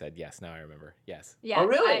Kelly said. Yes, now I remember. Yes. Yeah. Oh,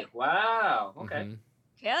 really? Wow. Okay. Mm-hmm.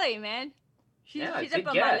 Kelly, man. She's up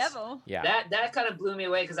on my level. Yeah. That kind of blew me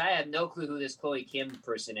away because I had no clue who this Chloe Kim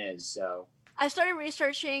person is. So I started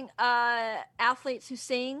researching athletes who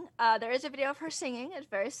sing. There is a video of her singing. It's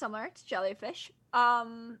very similar to Jellyfish.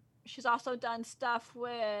 She's also done stuff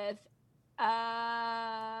with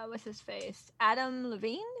what's his face? Adam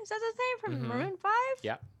Levine? Is that his name from Maroon 5?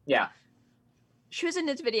 Yeah. Yeah. She was in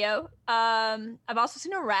this video. I've also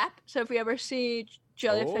seen her rap. So if we ever see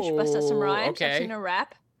Jellyfish bust out some rhymes, I've seen her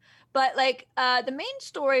rap. But like the main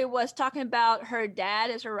story was talking about her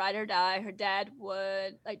dad as her ride or die. Her dad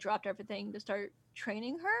would like dropped everything to start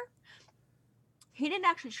training her. He didn't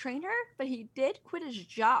actually train her, but he did quit his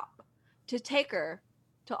job to take her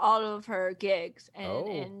to all of her gigs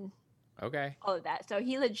and all of that. So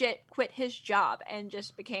he legit quit his job and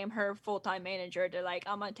just became her full-time manager to like,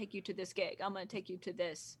 I'm gonna take you to this gig. I'm gonna take you to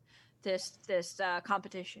this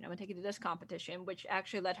competition. I'm gonna take you to this competition, which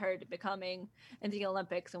actually led her to becoming in the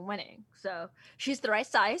Olympics and winning. So she's the right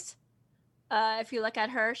size. If you look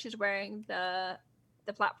at her, she's wearing the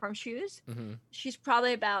platform shoes. She's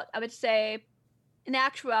probably about, I would say, in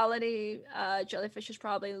actuality, Jellyfish is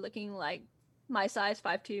probably looking like my size,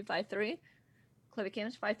 5'2", 5'3". Chloe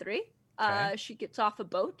Kim's 5'3". Okay. She gets off a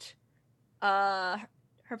boat.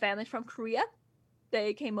 Her family's from Korea.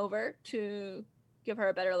 They came over to give her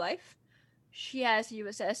a better life. She has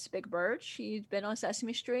USS Big Bird. She's been on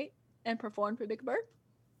Sesame Street and performed for Big Bird.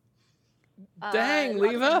 Dang,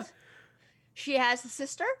 Leva. She has a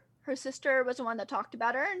sister. Her sister was the one that talked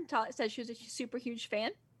about her and said she was a super huge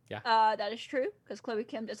fan. Yeah. That is true, because Chloe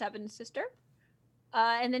Kim does have a sister.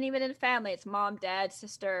 And then even in the family, it's mom, dad,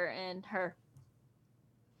 sister, and her.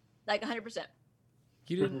 Like 100%.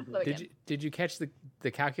 You didn't? Did you catch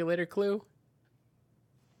the calculator clue?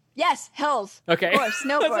 Yes, hills. Okay. Or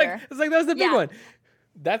snowboarder. It's like that was the big one.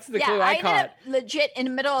 That's the clue I caught. Ended up legit in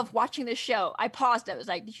the middle of watching this show. I paused. I was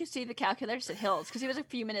like, "Did you see the calculator?" It said hills because he was a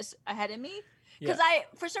few minutes ahead of me. Because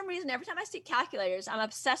for some reason, every time I see calculators, I'm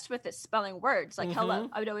obsessed with it spelling words like hello.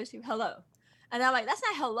 I would always do hello. And I'm like, that's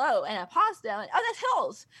not hello. And I paused down. Oh, that's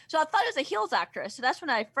Hills. So I thought it was a Hills actress. So that's when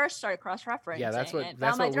I first started cross-referencing. Yeah, that's what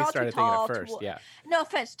we started thinking at first. Yeah. No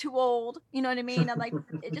offense, too old. You know what I mean? I'm like,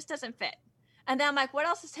 it just doesn't fit. And then I'm like, what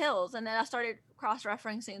else is Hills? And then I started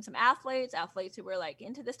cross-referencing some athletes who were like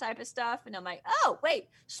into this type of stuff. And I'm like, oh, wait,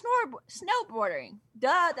 snowboarding.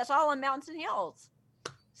 Duh, that's all on mountains and hills.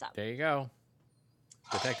 So there you go.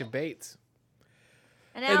 Detective Bates.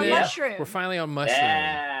 And now Mushroom. We're finally on Mushroom.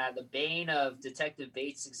 Yeah, the bane of Detective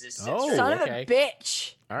Bates' existence. Oh, son of a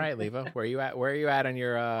bitch. All right, Leva, where are you at? Where are you at on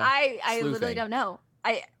your I literally don't know.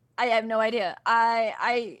 I have no idea.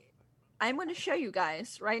 I'm going to show you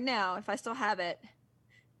guys right now if I still have it.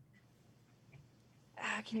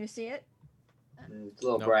 Can you see it? It's a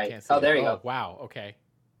little bright. Oh, there you go. Wow. Okay.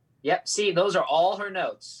 Yep. See, those are all her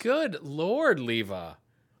notes. Good Lord, Leva.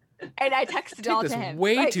 And I texted all to him.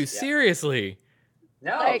 Way too seriously.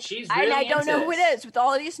 No, she's really I don't know who it is with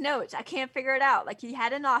all of these notes. I can't figure it out. Like, he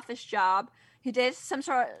had an office job. He did some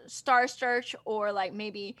sort of Star Search, or like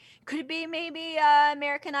could it be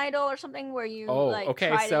American Idol or something where you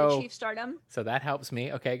try to achieve stardom? So that helps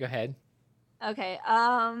me. Okay, go ahead. Okay.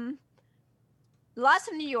 Lots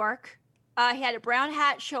of New York. He had a brown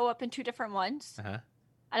hat show up in 2 different ones.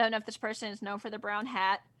 I don't know if this person is known for the brown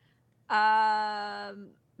hat. Let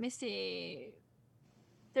me see.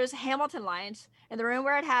 There's Hamilton lines. In the room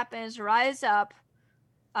where it happens, rise up.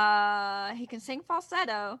 He can sing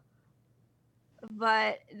falsetto.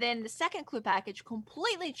 But then the second clue package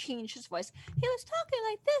completely changed his voice. He was talking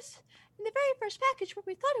like this in the very first package where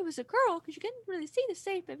we thought it was a girl because you couldn't really see the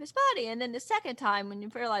shape of his body. And then the second time when you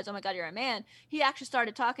realize, oh my God, you're a man, he actually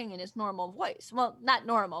started talking in his normal voice. Well, not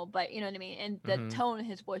normal, but you know what I mean? And the tone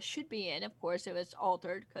his voice should be in. Of course, it was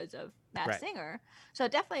altered because of Masked Singer. So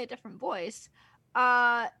definitely a different voice.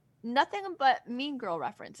 Nothing but Mean Girl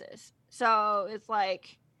references. So it's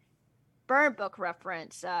like Burn Book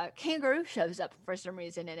reference. Kangaroo shows up for some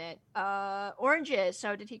reason in it. Oranges.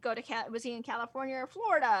 So did he go to was he in California or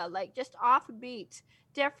Florida? Like just offbeat,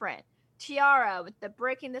 different. Tiara with the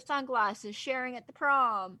breaking the sunglasses, sharing at the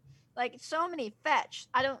prom. Like so many fetch.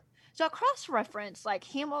 So cross reference like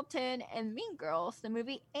Hamilton and Mean Girls, the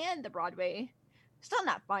movie and the Broadway. Still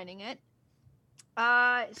not finding it.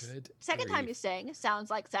 Second time you sang sounds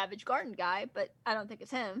like Savage Garden guy, but I don't think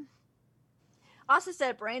it's him. Also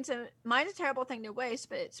said mine's a terrible thing to waste,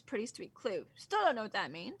 but it's a pretty sweet clue. Still don't know what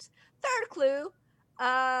that means. Third clue,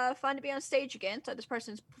 fun to be on stage again. So this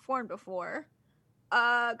person's performed before.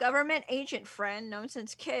 Government agent friend known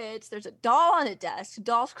since kids. There's a doll on a desk. The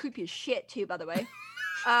doll's creepy as shit too, by the way.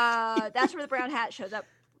 That's where the brown hat shows up.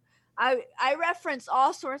 I reference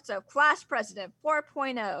all sorts of Class President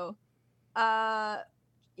 4.0.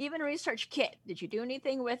 Even Research Kit. Did you do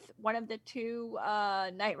anything with one of the 2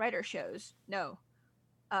 Knight Rider shows? No.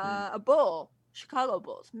 A bull. Chicago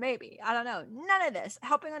Bulls. Maybe. I don't know. None of this.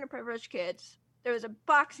 Helping underprivileged kids. There was a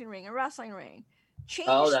boxing ring, a wrestling ring.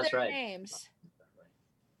 changed that's their right. names.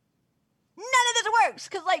 None of this works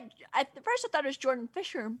because, like, at first I thought it was Jordan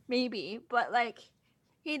Fisher, maybe, but like,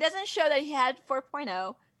 he doesn't show that he had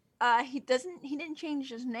 4.0. He didn't change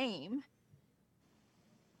his name.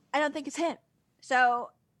 I don't think it's him. So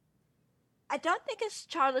I don't think it's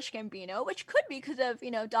Childish Gambino, which could be because of,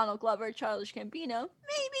 Donald Glover, Childish Gambino,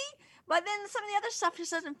 maybe. But then some of the other stuff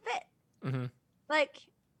just doesn't fit. Mm-hmm. Like,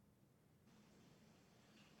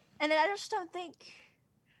 and then I just don't think.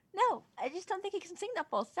 No, I just don't think he can sing that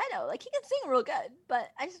falsetto. Like, he can sing real good, but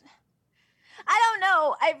I don't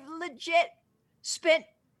know. I've legit spent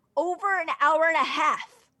over an hour and a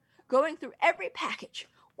half going through every package,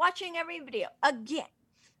 watching every video again,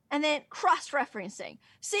 and then cross-referencing,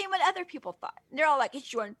 seeing what other people thought. And they're all like, it's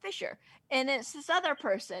Jordan Fisher. And it's this other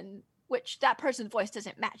person, which that person's voice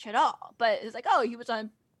doesn't match at all. But it's like, oh, he was on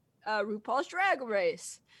RuPaul's Drag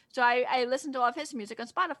Race. So I listened to all of his music on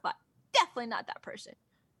Spotify. Definitely not that person.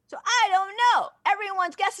 So I don't know.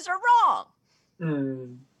 Everyone's guesses are wrong.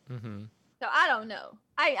 Mm-hmm. So I don't know.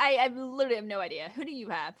 I literally have no idea. Who do you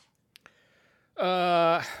have?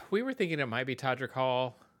 We were thinking it might be Todrick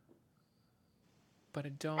Hall, but I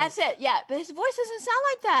don't. That's it. Yeah, but his voice doesn't sound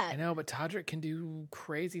like that. I know, but Todrick can do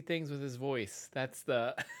crazy things with his voice. That's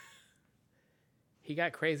the. He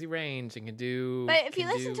got crazy range and can do. But if you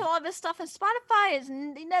listen to all of his stuff on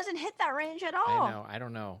Spotify, he doesn't hit that range at all. I know.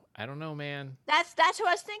 I don't know, man. That's who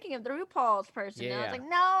I was thinking of, the RuPaul's person. Yeah. And I was like,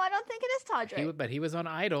 no, I don't think it is Todrick. But he was on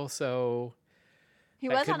Idol, so. He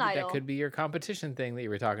was on Idol. That could be your competition thing that you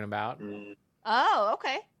were talking about. Oh,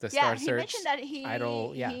 okay. The Star Search. He mentioned that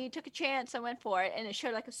he took a chance and went for it, and it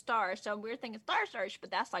showed like a star. So we were thinking Star Search,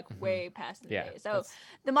 but that's like way past the day. So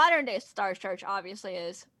the modern day Star Search obviously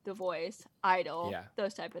is The Voice, Idol,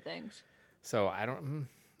 those type of things. So I don't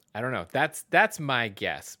know. That's my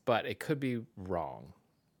guess, but it could be wrong.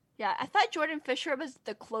 Yeah, I thought Jordan Fisher was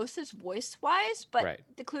the closest voice-wise, but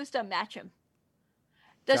the clues don't match him.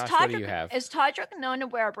 Josh, what do you have? Is Todrick known to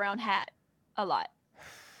wear a brown hat a lot?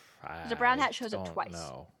 The brown hat shows up twice.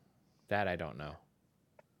 No, that I don't know.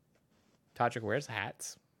 Todrick wears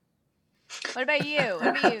hats. What about you?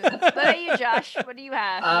 What about you, Josh? What do you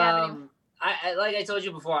have? I like I told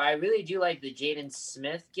you before, I really do like the Jaden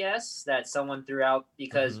Smith guess that someone threw out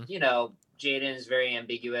because Jaden is very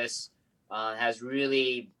ambiguous, has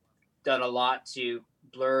really done a lot to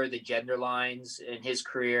blur the gender lines in his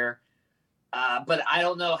career. But I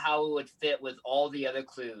don't know how it would fit with all the other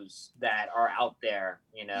clues that are out there,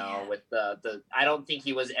 with the I don't think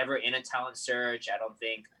he was ever in a talent search. I don't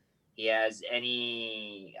think he has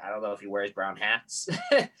any, I don't know if he wears brown hats.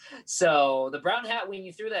 So the brown hat, when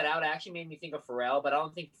you threw that out, actually made me think of Pharrell, but I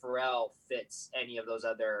don't think Pharrell fits any of those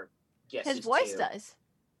other guesses. His voice does.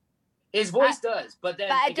 His voice does, but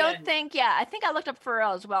then I don't think. Yeah, I think I looked up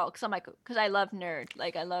Pharrell as well because I love Nerd.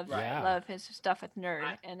 Like I love his stuff with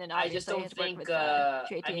Nerd, and then I just don't think. With, I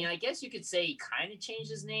mean, I guess you could say he kind of changed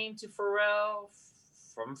his name to Pharrell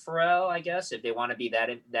from Pharrell. I guess if they want to be that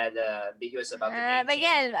ambiguous about the name. But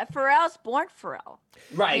again, Pharrell's born Pharrell.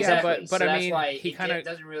 Right. Exactly. But so I mean, he kind of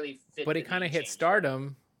doesn't really fit. But he kind of hit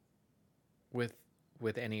stardom with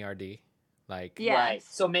NERD. Like, right.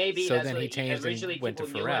 So maybe that's then he changed and went to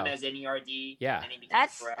Pharrell. Knew him as NERD. Yeah. And he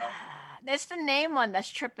that's the name one that's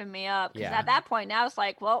tripping me up. Because at that point now it's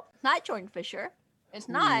like, well, not Jordan Fisher. It's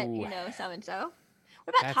not, so and so.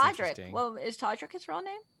 What about Todrick? Well, is Todrick his real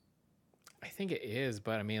name? I think it is,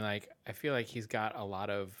 but I mean, like, I feel like he's got a lot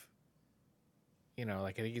of,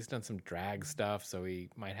 like I think he's done some drag stuff, so he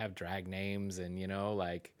might have drag names, and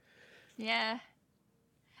like. Yeah.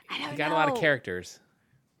 He got a lot of characters.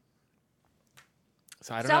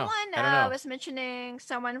 So I don't know. Someone was mentioning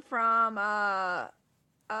someone from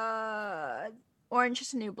Orange is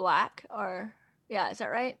the New Black, is that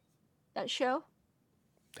right? That show?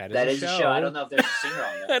 That is a show. I don't know if there's a singer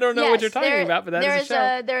on that. I don't know what you're talking about, but that is a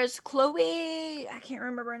show. There's Chloe. I can't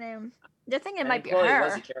remember her name. They're thinking it might be Chloe her.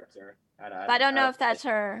 Was a character. I don't know if that's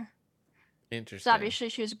her. Interesting. So obviously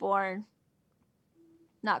she was born.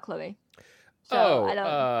 Not Chloe. So I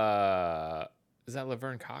don't. Is that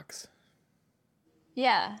Laverne Cox?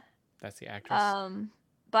 Yeah. That's the actress.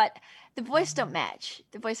 But the voice don't match.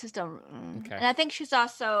 The voices don't. Okay. And I think she's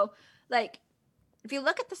also like, if you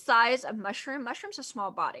look at the size of Mushroom's a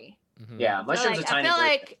small body. Mm-hmm. Yeah, Mushroom's a tiny.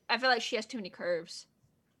 I feel like she has too many curves.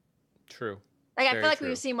 True. Like I feel like we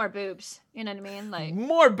would see more boobs. You know what I mean? Like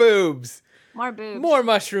more boobs. More boobs. More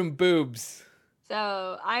mushroom boobs.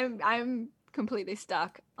 So I'm completely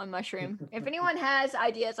stuck on Mushroom. If anyone has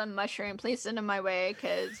ideas on Mushroom, please send them my way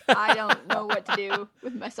because I don't know what to do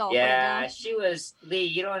with myself right Yeah, now. she was Lee.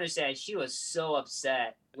 You don't understand. She was so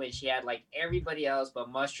upset when she had like everybody else, but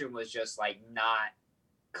Mushroom was just like not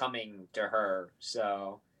coming to her.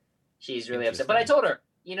 So she's really upset. But I told her,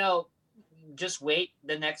 just wait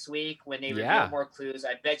the next week when they reveal more clues.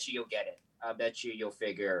 I bet you'll get it. I bet you'll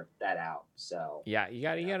figure that out. So yeah, you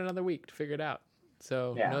got another week to figure it out.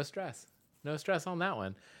 So no stress on that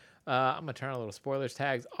one. I'm gonna turn a little spoilers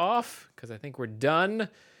tags off because I think we're done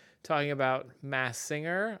talking about Masked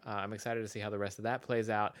Singer. I'm excited to see how the rest of that plays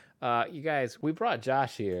out. You guys, we brought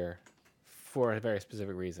Josh here for a very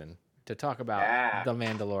specific reason, to talk about The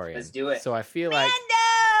Mandalorian. Let's do it. So I feel like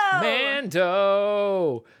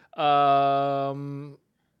Mando.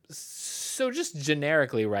 So just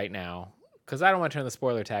generically right now, because I don't want to turn the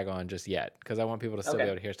spoiler tag on just yet, because I want people to still be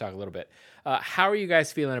able to hear us talk a little bit. How are you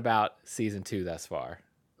guys feeling about season 2 thus far?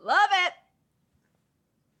 Love it.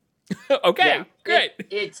 Okay, great.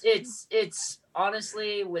 It's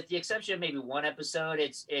honestly, with the exception of maybe one episode,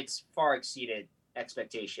 it's far exceeded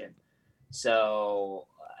expectation. So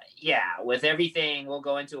with everything, we'll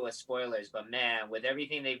go into spoilers, but man, with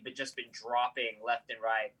everything they've just been dropping left and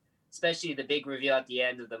right, especially the big reveal at the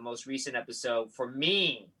end of the most recent episode, for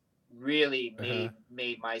me, really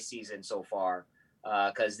made my season so far.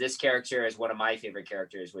 Because this character is one of my favorite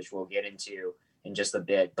characters, which we'll get into in just a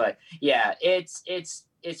bit. But yeah, it's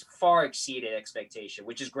far exceeded expectation,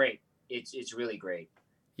 which is great. It's really great.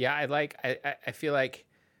 Yeah, I feel like,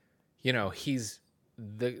 he's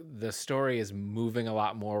the story is moving a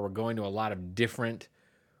lot more. We're going to a lot of different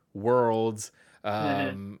worlds.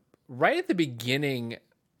 Right at the beginning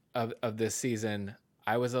of this season,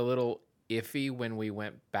 I was a little iffy when we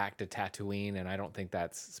went back to Tatooine, and I don't think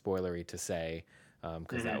that's spoilery to say,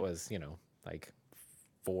 because that was, like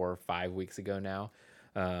 4 or 5 weeks ago now.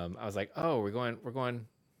 I was like, oh, we're going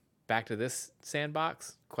back to this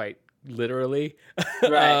sandbox, quite literally.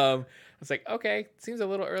 Right. I was like, okay, seems a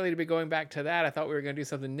little early to be going back to that. I thought we were going to do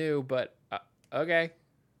something new, but okay.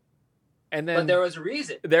 And then, but there was a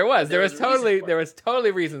reason. There was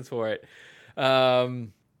totally reasons for it.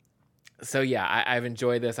 So yeah, I've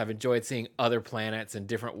enjoyed this. I've enjoyed seeing other planets and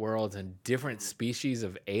different worlds and different species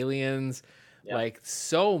of aliens. Yep. Like,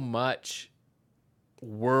 so much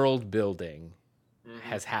world building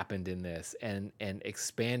has happened in this, and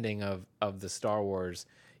expanding of the Star Wars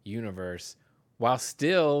universe, while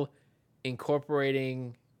still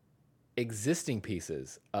incorporating existing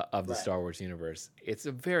pieces of the Star Wars universe. It's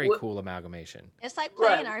a very cool amalgamation. It's like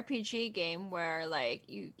playing an RPG game where, like,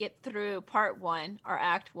 you get through part 1 or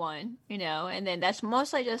act 1, and then that's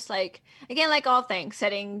mostly just, like, again, like all things,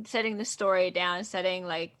 setting the story down, setting,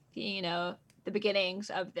 like, the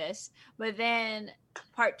beginnings of this. But then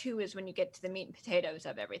part 2 is when you get to the meat and potatoes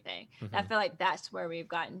of everything. I feel like that's where we've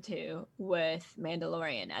gotten to with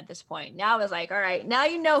Mandalorian at this point. Now it's like, all right, now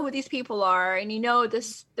you know who these people are, and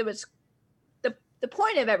this, there was the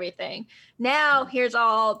point of everything. Now here's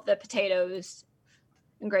all the potatoes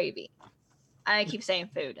and gravy. I keep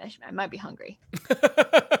saying food. I might be hungry.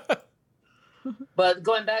 But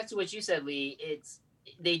going back to what you said, Lee,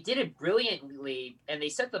 they did it brilliantly, and they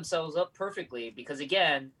set themselves up perfectly, because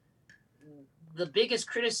again, the biggest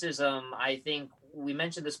criticism, I think we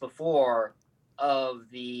mentioned this before, of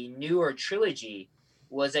the newer trilogy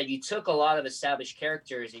was that you took a lot of established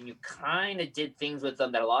characters and you kind of did things with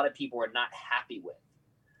them that a lot of people were not happy with.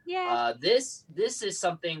 Yeah. This is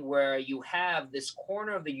something where you have this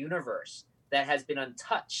corner of the universe that has been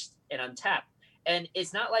untouched and untapped. And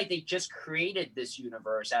it's not like they just created this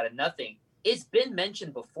universe out of nothing. It's been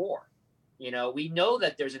mentioned before. We know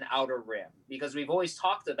that there's an outer rim, because they've always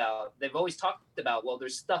talked about, well,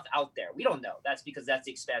 there's stuff out there. We don't know. That's because that's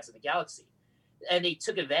the expanse of the galaxy. And they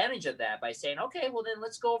took advantage of that by saying, okay, well, then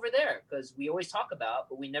let's go over there, because we always talk about,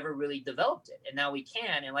 but we never really developed it. And now we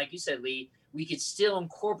can. And like you said, Lee, we could still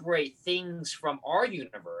incorporate things from our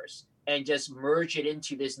universe and just merge it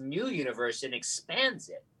into this new universe and expands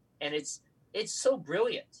it. And it's so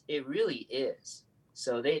brilliant. It really is.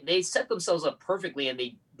 So they set themselves up perfectly, and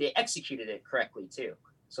they executed it correctly too.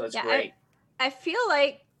 So it's great. I feel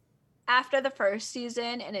like after the first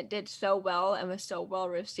season, and it did so well and was so well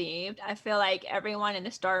received, I feel like everyone in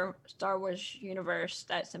the Star Wars universe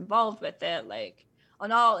that's involved with it, like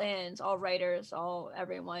on all ends, all writers, all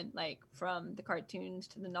everyone, like from the cartoons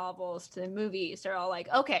to the novels to the movies, they're all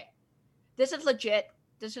like, okay, this is legit.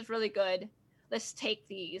 This is really good. Let's take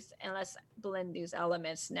these and let's blend these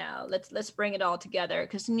elements now. Let's bring it all together,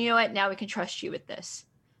 because you know what? Now we can trust you with this.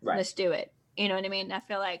 Right. Let's do it. You know what I mean? I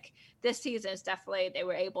feel like this season is definitely, they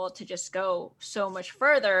were able to just go so much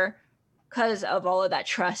further because of all of that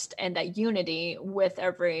trust and that unity with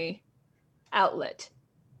every outlet.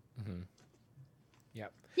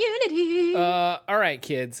 Yep. Unity. All right,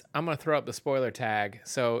 kids. I'm gonna throw up the spoiler tag.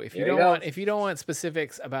 So if you don't want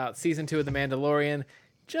specifics about season 2 of The Mandalorian,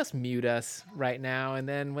 just mute us right now, and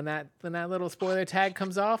then when that little spoiler tag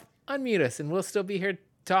comes off, unmute us, and we'll still be here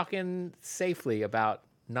talking safely about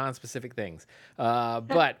non-specific things.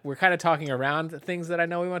 But we're kind of talking around things that I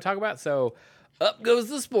know we want to talk about. So up goes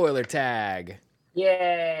the spoiler tag.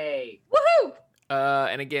 Yay! Woohoo!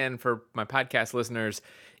 And again, for my podcast listeners,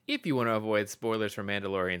 if you want to avoid spoilers for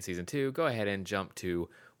Mandalorian Season 2, go ahead and jump to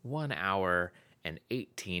 1 hour and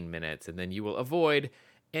 18 minutes, and then you will avoid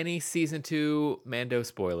any Season 2 Mando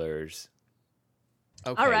spoilers.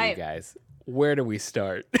 Okay, all right, you guys, where do we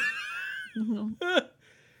start?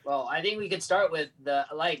 Well, I think we could start with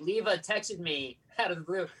Leva texted me out of the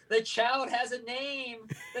blue. The child has a name.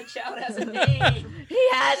 The child has a name. He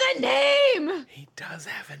has a name. He does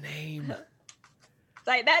have a name.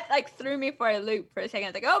 Like that, threw me for a loop for a second. I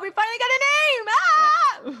was like, oh, we finally got a name!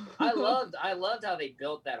 Ah! Yeah. I loved how they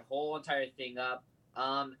built that whole entire thing up.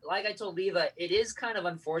 Like I told Leva, it is kind of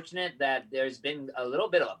unfortunate that there's been a little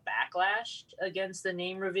bit of a backlash against the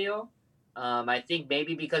name reveal. I think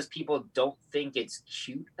maybe because people don't think it's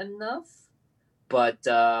cute enough. But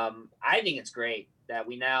I think it's great that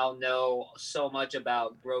we now know so much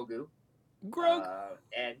about Grogu.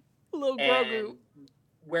 And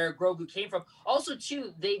where Grogu came from. Also,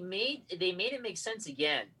 too, they made it make sense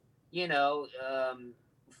again.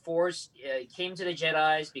 Force came to the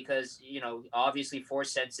Jedis because, obviously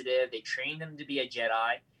Force sensitive. They trained them to be a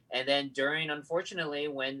Jedi. And then unfortunately,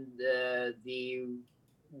 when the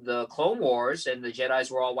Clone Wars and the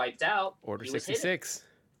Jedis were all wiped out, Order 66.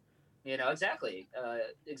 Exactly.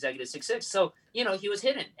 Executive 66. So, he was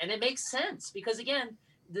hidden. And it makes sense because, again,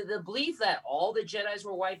 the belief that all the Jedis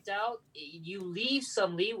were wiped out, you leave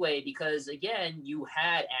some leeway because, again, you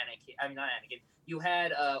had you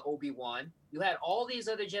had Obi-Wan, you had all these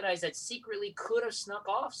other Jedis that secretly could have snuck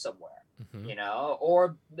off somewhere,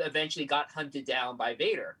 or eventually got hunted down by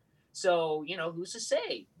Vader. So, who's to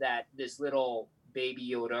say that this little baby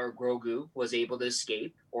Yoda or Grogu was able to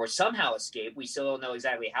escape or somehow escape? We still don't know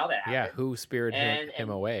exactly how that happened. Yeah, who spirited him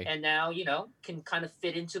away. And now, can kind of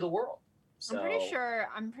fit into the world. So,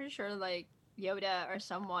 I'm pretty sure like Yoda or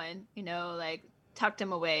someone, tucked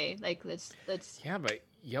him away. Like let's. Yeah, but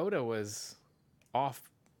Yoda was off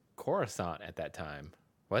Coruscant at that time,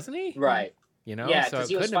 wasn't he? Right. Yeah, so it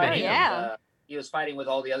couldn't have been him. Yeah. He was fighting with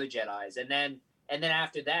all the other Jedis, and then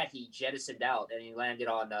after that he jettisoned out and he landed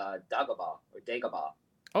on Dagobah.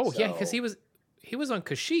 Oh, yeah, because he was on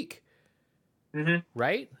Kashyyyk. Mm-hmm.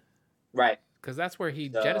 Right. Because that's where he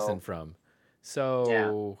jettisoned from. So.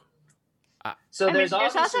 Yeah. There's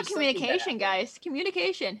also communication, guys.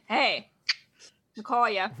 Communication. Hey, I'll call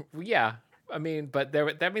you. Yeah, I mean, but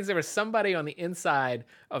that means there was somebody on the inside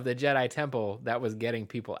of the Jedi Temple that was getting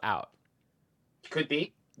people out. Could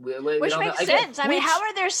be. Which makes sense. I mean, how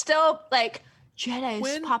are there still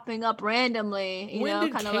Jedis popping up randomly? When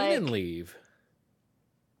did Kanan leave?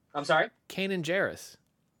 I'm sorry? Kanan Jarrus.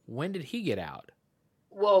 When did he get out?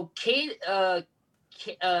 Well,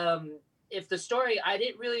 if the story, I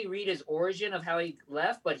didn't really read his origin of how he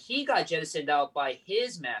left, but he got jettisoned out by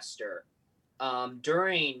his master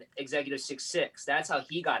during Executive 66. That's how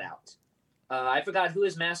he got out. I forgot who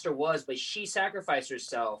his master was, but she sacrificed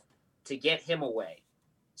herself to get him away.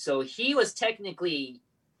 So he was technically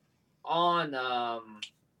on... oh,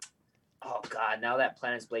 God, now that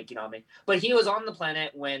planet's blanking on me. But he was on the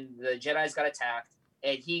planet when the Jedis got attacked,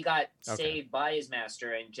 and he got saved by his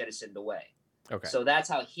master and jettisoned away. Okay. So that's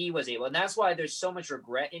how he was able, and that's why there's so much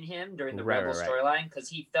regret in him during the Rebel storyline, because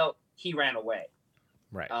he felt he ran away.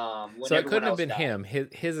 Right. So it couldn't have been him.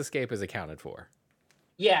 His escape is accounted for.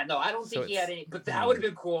 Yeah. No, I don't think he had any. But that would have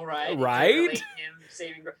been cool, right? Right. Him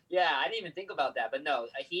saving. Yeah, I didn't even think about that. But no,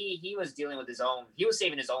 he was dealing with his own. He was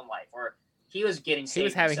saving his own life, or he was getting saved. He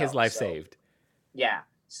was having his life saved. Yeah.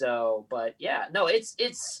 So, but yeah, no,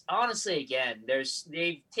 it's honestly, again,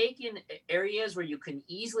 they've taken areas where you can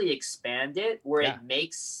easily expand it, where it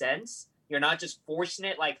makes sense. You're not just forcing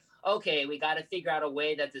it like, okay, we got to figure out a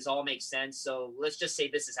way that this all makes sense. So let's just say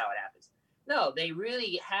this is how it happens. No, they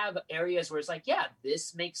really have areas where it's like, yeah,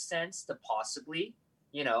 this makes sense to possibly,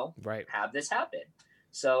 have this happen.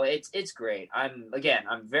 So it's great. I'm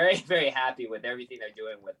very, very happy with everything they're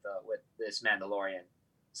doing with this Mandalorian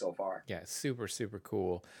so far. Yeah, super, super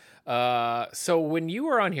cool. So when you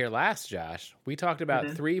were on here last, Josh, we talked about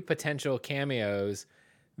 3 potential cameos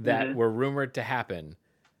that were rumored to happen.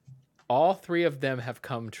 All 3 of them have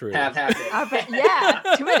come true. Have happened. Yeah,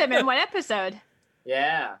 2 of them in one episode.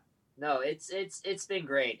 Yeah. No, it's been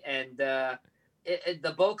great. And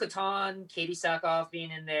the Bo-Katan, Katie Sackhoff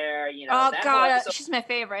being in there, Oh that God, she's my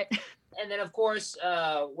favorite. And then of course,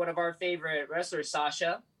 one of our favorite wrestlers,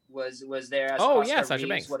 Sasha, was there as Sasha Reeves,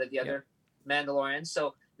 Banks, one of the other Mandalorians.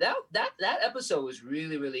 So that episode was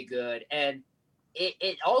really, really good, and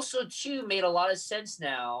it also too made a lot of sense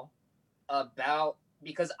now about,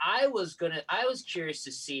 because I was curious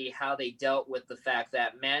to see how they dealt with the fact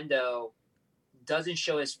that Mando doesn't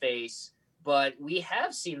show his face, but we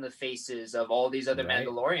have seen the faces of all these other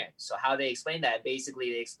Mandalorians. So how they explain that?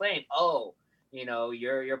 Basically, they explain,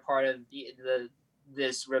 you're part of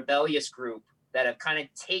this rebellious group that have kind of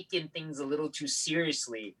taken things a little too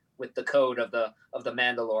seriously with the code of the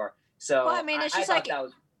Mandalore. So well, I mean, it's just like that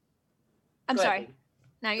was. I'm sorry.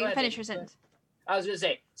 Now you can finish your sentence. I was going to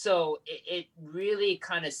say, so it really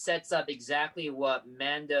kind of sets up exactly what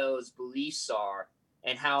Mando's beliefs are,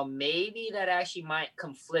 and how maybe that actually might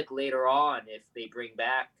conflict later on if they bring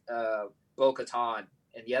back Bo-Katan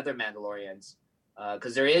and the other Mandalorians,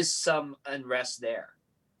 because there is some unrest there.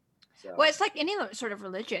 So. Well, it's like any sort of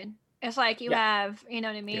religion. It's like you have, you know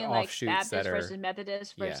what I mean, like Baptist versus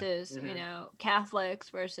Methodist versus, Catholics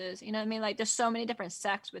versus, you know what I mean? Like there's so many different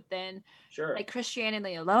sects within like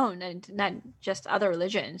Christianity alone, and not just other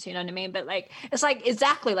religions, you know what I mean? But like, it's like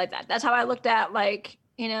exactly like that. That's how I looked at like,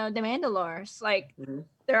 the Mandalores. Like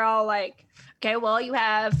they're all like, okay, well, you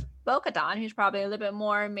have Bo-Katan, who's probably a little bit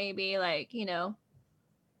more maybe like,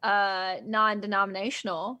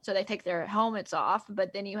 non-denominational, so they take their helmets off.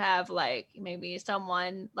 But then you have like maybe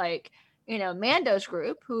someone like Mando's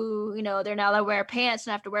group who they're now like wear pants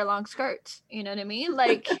and have to wear long skirts, you know what I mean,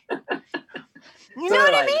 like you know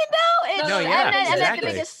what I mean though.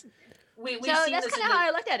 Exactly. So that's kind of how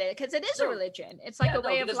I looked at it, because it is a religion. It's like a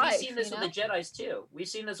way of life. We've seen this with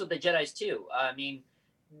the Jedis too. I mean,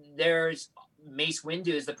 there's Mace Windu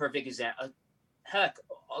is the perfect example. Heck,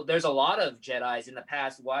 there's a lot of Jedis in the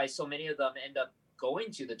past. Why so many of them end up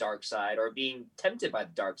going to the dark side or being tempted by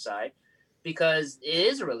the dark side? Because it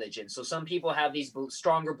is a religion. So some people have these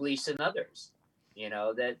stronger beliefs than others.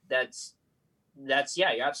 That's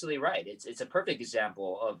you're absolutely right. It's a perfect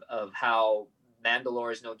example of how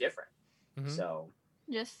Mandalore is no different. Mm-hmm. So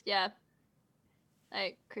just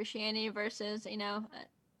like Christianity versus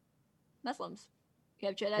Muslims. You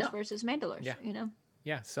have Jedis versus Mandalores.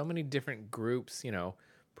 Yeah, so many different groups,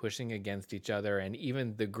 pushing against each other, and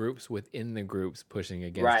even the groups within the groups pushing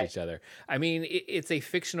against each other. I mean, it's a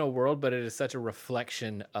fictional world, but it is such a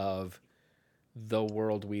reflection of the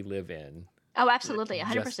world we live in. Oh, absolutely,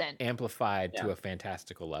 100%. Just amplified to a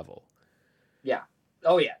fantastical level. Yeah.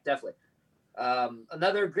 Oh, yeah, definitely.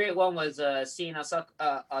 Another great one was seeing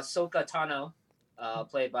Ahsoka Tano,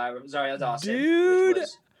 played by Rosario Dawson. Dude! Which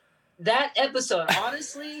was, that episode,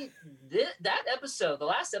 honestly, that episode, the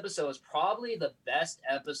last episode, was probably the best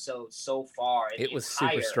episode so far. It was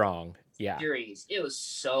super strong. Yeah. Series. It was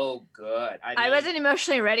so good. I wasn't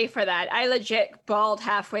emotionally ready for that. I legit bawled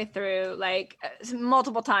halfway through, like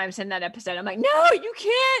multiple times in that episode. I'm like, no, you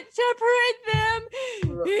can't separate them.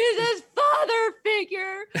 He's his father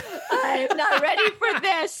figure. I'm not ready for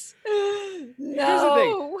this. No. Here's the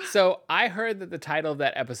thing. So I heard that the title of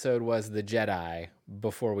that episode was The Jedi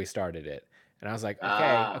before we started it. And I was like,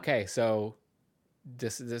 okay, so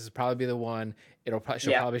this is probably be the one.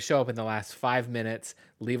 She'll probably show up in the last 5 minutes,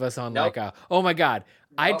 leave us on like a, oh my God.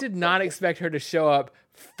 I did not expect her to show up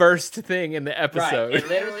first thing in the episode. Right. And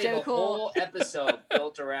literally the whole episode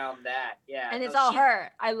built around that. Yeah. And it's all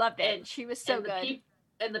her. I loved it. And she was so good.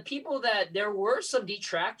 And the people there were some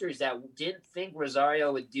detractors that didn't think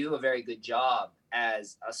Rosario would do a very good job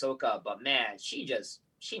as Ahsoka, but man, she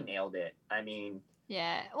nailed it. I mean,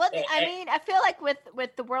 yeah. Well, I mean, I feel like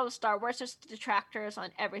with the world of Star Wars, there's detractors on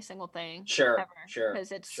every single thing. Sure.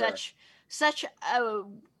 Because it's such a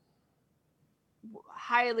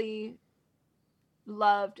highly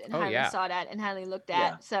loved and highly sought at and highly looked at.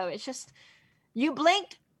 Yeah. So it's just, you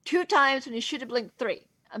blinked 2 times when you should have blinked 3.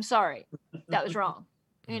 I'm sorry, that was wrong.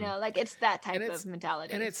 Like it's that type of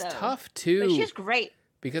mentality. And it's tough too. But she's great.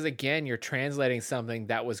 Because again, you're translating something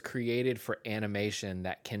that was created for animation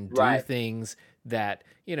that can do things that,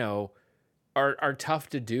 are tough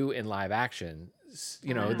to do in live action.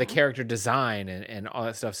 The character design and all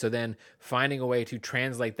that stuff. So then finding a way to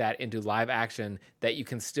translate that into live action that you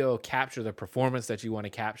can still capture the performance that you want to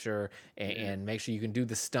capture and make sure you can do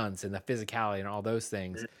the stunts and the physicality and all those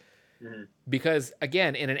things. Mm-hmm. Because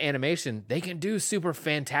again, in an animation, they can do super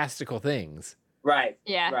fantastical things. Right.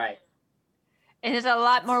 Yeah. Right. And it's a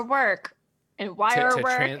lot more work and wire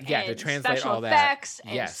work and to translate special all that. Effects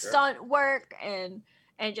and stunt work and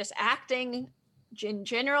just acting in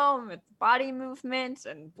general with body movements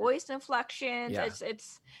and voice inflections. Yeah.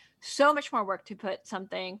 It's so much more work to put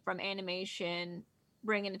something from animation,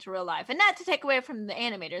 bring it into real life, and not to take away from the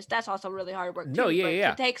animators. That's also really hard work too. No,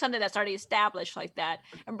 yeah. To take something that's already established like that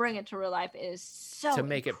and bring it to real life is so to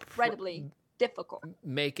make incredibly difficult.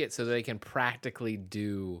 Make it so they can practically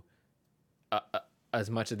do as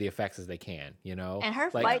much of the effects as they can, you know? And her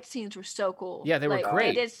fight scenes were so cool. Yeah, they were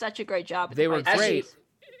great. They did such a great job. They were great. Actually,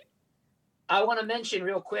 I want to mention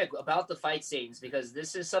real quick about the fight scenes, because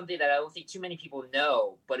this is something that I don't think too many people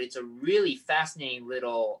know, but it's a really fascinating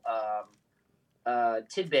little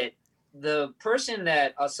tidbit. The person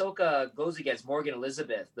that Ahsoka goes against, Morgan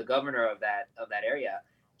Elizabeth, the governor of that area,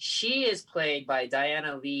 she is played by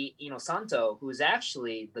Diana Lee Inosanto, who is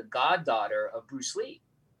actually the goddaughter of Bruce Lee.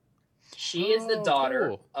 She is the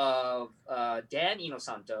daughter of Dan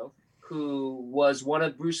Inosanto, who was one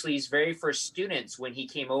of Bruce Lee's very first students when he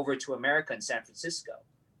came over to America in San Francisco.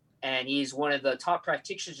 And he's one of the top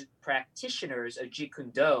practitioners of Jeet Kune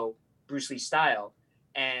Do, Bruce Lee style.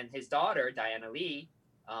 And his daughter, Diana Lee,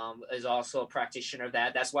 is also a practitioner of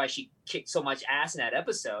that. That's why she kicked so much ass in that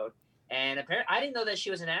episode. And apparently, I didn't know that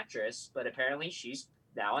she was an actress, but apparently she's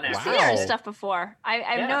now an actress. I've seen her and stuff before.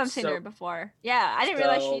 I know I've seen her before. Yeah, I didn't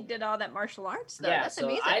realize she did all that martial arts though. Yeah, that's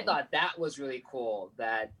amazing. I thought that was really cool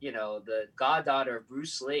that, the goddaughter of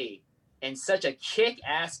Bruce Lee and such a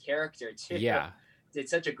kick-ass character too. Yeah. Did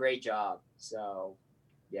such a great job. So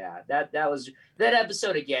yeah, that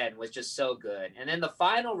episode again was just so good. And then the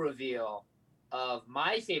final reveal of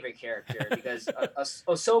my favorite character, because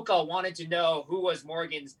Ahsoka wanted to know who was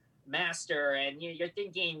Morgan's master, and you're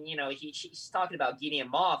thinking, she's talking about Gideon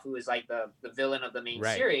Moff, who is like the villain of the main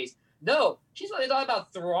series. No, she's really talking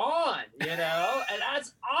about Thrawn, and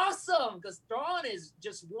that's awesome, because Thrawn is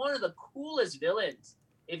just one of the coolest villains.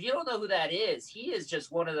 If you don't know who that is, he is just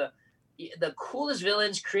one of the coolest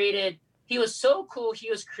villains created. He was so cool. He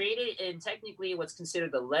was created in technically what's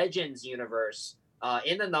considered the Legends universe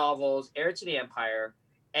in the novels, Heir to the Empire.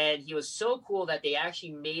 And he was so cool that they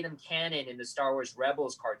actually made him canon in the Star Wars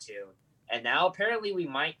Rebels cartoon. And now apparently we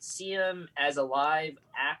might see him as a live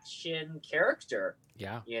action character.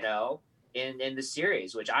 Yeah. In the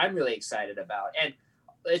series, which I'm really excited about. And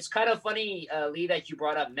it's kind of funny, Lee, that you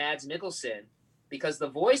brought up Mads Mikkelsen, because the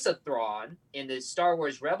voice of Thrawn in the Star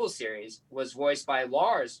Wars Rebels series was voiced by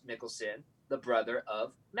Lars Mikkelsen, the brother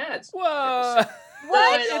of Mads. Whoa! Mikkelsen.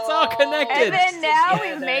 What? It's all connected. And then now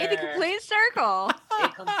we've made the complete circle.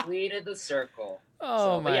 It completed the circle.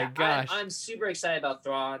 Oh my gosh! I'm super excited about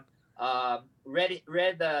Thrawn. Read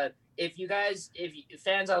the. If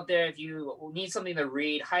fans out there, if you need something to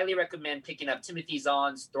read, highly recommend picking up Timothy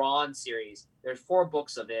Zahn's Thrawn series. There's 4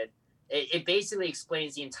 books of it. It basically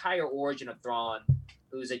explains the entire origin of Thrawn,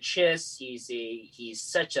 who's a Chiss. He's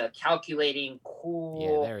such a calculating, cool.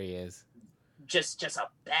 Yeah, there he is. Just a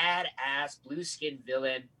badass blue skinned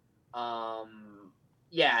villain.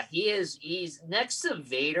 Yeah, he is. He's next to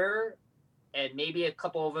Vader, and maybe a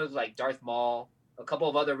couple of others like Darth Maul, a couple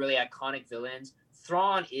of other really iconic villains.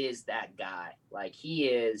 Thrawn is that guy. Like he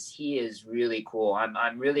is really cool.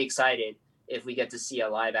 I'm really excited if we get to see a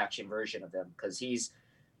live action version of him, because he's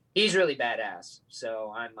really badass.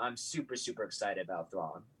 So I'm super excited about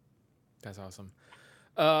Thrawn. That's awesome.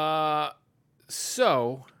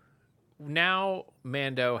 So now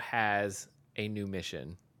Mando has a new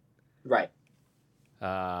mission. Right.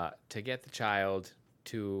 To get the child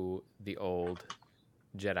to the old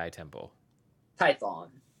Jedi temple. Tython.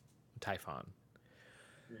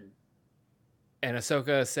 And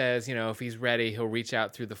Ahsoka says, if he's ready, he'll reach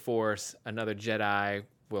out through the Force. Another Jedi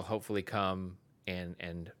will hopefully come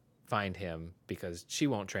and find him, because she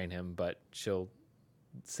won't train him, but she'll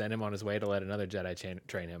send him on his way to let another Jedi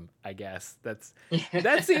train him. I guess that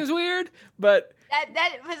seems weird, but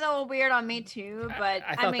that was a little weird on me too. But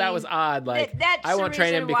I thought that was odd. Like I won't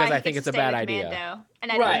train him because I think it's a bad idea. Mando.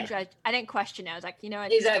 And I didn't question it. I was like,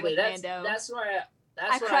 exactly. That's where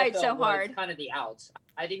I cried so hard. Kind of the out.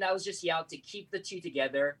 I think that was just the out to keep the two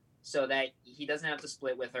together so that he doesn't have to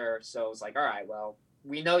split with her. So it's like, all right, well,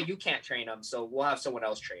 we know you can't train him, so we'll have someone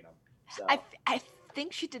else train him. So. I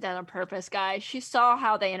think she did that on purpose, guys. She saw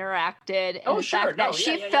how they interacted, and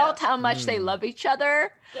she felt how much they love each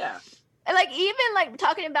other. Yeah. And even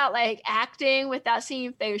talking about acting without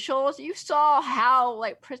seeing facials, you saw how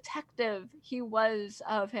protective he was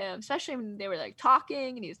of him, especially when they were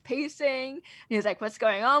talking and he was pacing and he was like, what's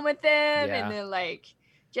going on with him? Yeah. And then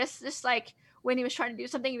just when he was trying to do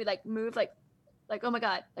something, he would move oh my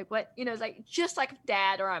God, what, it's just like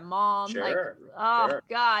dad or a mom. Sure.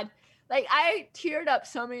 God. I teared up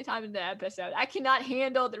so many times in the episode. I cannot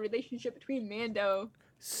handle the relationship between Mando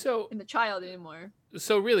and the child anymore.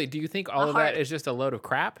 So really, do you think all of that is just a load of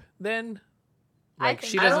crap then? Like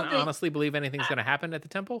she doesn't honestly believe anything's going to happen at the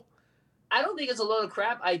temple? I don't think it's a load of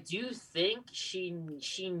crap. I do think she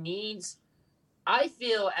needs... I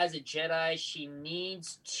feel as a Jedi, she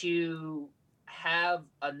needs to have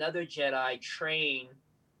another Jedi train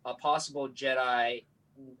a possible Jedi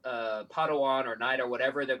Padawan or Knight or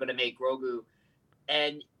whatever they're going to make Grogu.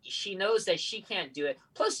 And she knows that she can't do it.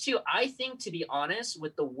 Plus, too, I think, to be honest,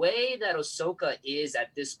 with the way that Ahsoka is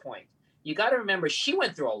at this point, you got to remember, she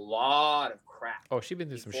went through a lot of crap. Oh, she's been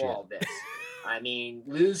through some shit. All this. I mean,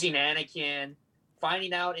 losing Anakin,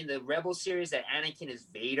 finding out in the Rebel series that Anakin is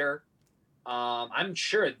Vader. I'm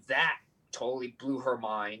sure that totally blew her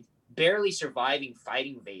mind. Barely surviving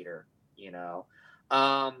fighting Vader, you know.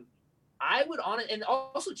 I would and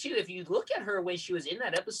also too, if you look at her when she was in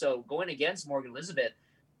that episode going against Morgan Elizabeth,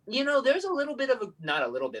 you know, there's a little bit of not a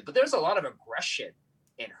little bit, but there's a lot of aggression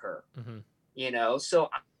in her. Mm-hmm. You know, so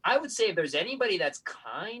I would say if there's anybody that's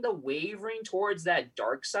kind of wavering towards that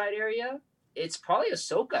dark side area, it's probably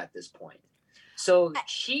Ahsoka at this point. So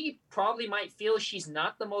she probably might feel she's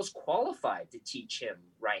not the most qualified to teach him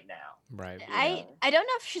right now. Right. I don't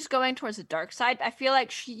know if she's going towards the dark side. I feel like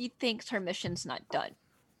she thinks her mission's not done.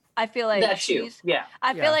 I feel like I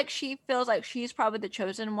feel like she feels like she's probably the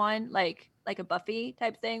chosen one, like a Buffy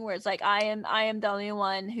type thing, where it's like I am the only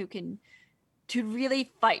one who can to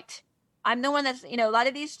really fight. I'm the one that's, you know, a lot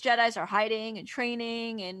of these Jedis are hiding and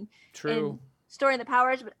training and storing the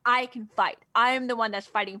powers, but I can fight. I'm the one that's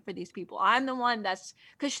fighting for these people. I'm the one that's,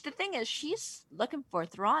 because the thing is, she's looking for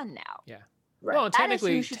Thrawn now. Yeah. Right. Well,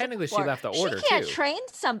 technically, she left the order too. She can't train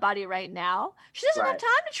somebody right now. She doesn't have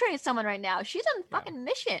time to train someone right now. She's on fucking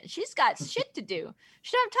mission. She's got shit to do.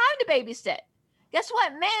 She don't have time to babysit. Guess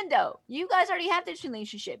what, Mando? You guys already have this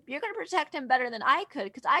relationship. You're gonna protect him better than I could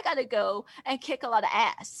because I gotta go and kick a lot of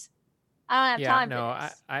ass. I don't have time for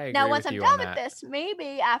this. I agree now, once with I'm you done on with that. this,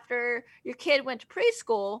 maybe after your kid went to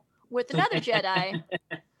preschool with another Jedi,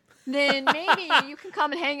 then maybe you can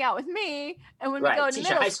come and hang out with me. And when we go to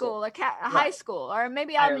middle school or high school, or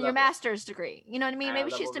maybe I'll do your master's degree. You know what I mean?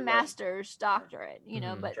 Maybe she's the master's doctorate, you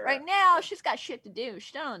know, but right now she's got shit to do.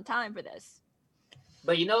 She don't have time for this.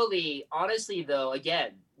 But you know, Lee, honestly, though,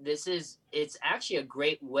 again, it's actually a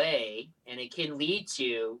great way, and it can lead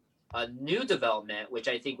to a new development, which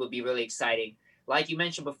I think would be really exciting. Like you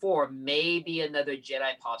mentioned before, maybe another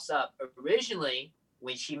Jedi pops up. Originally,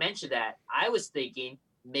 when she mentioned that, I was thinking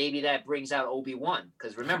maybe that brings out Obi-Wan.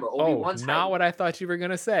 Because remember, Obi-Wan's not what I thought you were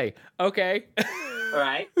going to say. Okay. All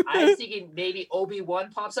right. I was thinking maybe Obi-Wan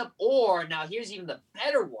pops up. Or, now here's even the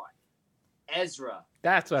better one. Ezra.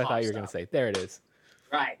 That's what I thought you were going to say. There it is.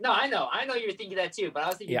 Right. No, I know you're thinking that too, but I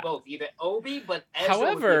was thinking both. Either Obi, but Ezra however,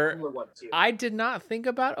 would be a cooler one too. I did not think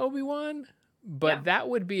about Obi-Wan, but that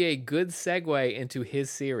would be a good segue into his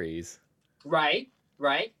series. Right.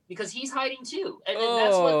 Because he's hiding too. And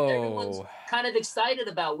that's what everyone's kind of excited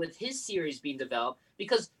about with his series being developed,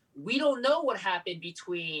 because we don't know what happened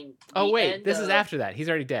between this is after that. He's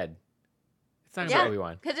already dead. It's not about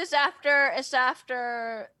Obi-Wan. Because it's after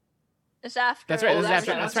That's right. This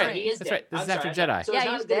is after Jedi. So it's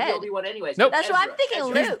not dead. Obi-Wan anyways. Nope. That's why I'm thinking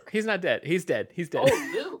Luke. He's not dead. He's dead.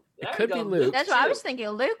 Oh, Luke. It could be Luke. That's why I was thinking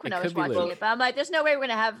Luke when I was watching it. But I'm like, there's no way we're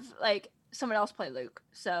gonna have like someone else play Luke.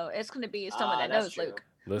 So it's gonna be someone that knows Luke.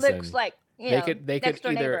 Listen, Luke's like, you know, next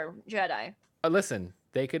door neighbor Jedi. Listen,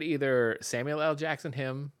 they could either Samuel L. Jackson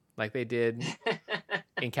him like they did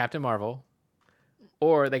in Captain Marvel,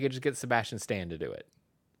 or they could just get Sebastian Stan to do it.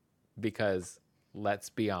 Because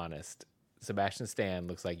let's be honest, Sebastian Stan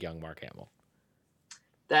looks like young Mark Hamill.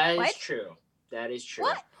 That is true.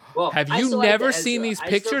 What? Well, have you never seen these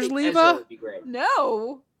pictures, Leva?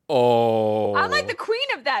 No. Oh. I'm like the queen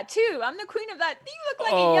of that too. I'm the queen of that. You look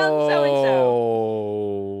like a young so-and-so.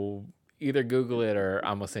 Oh. Either Google it or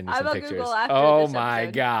I'm going to send you some pictures. Google after this my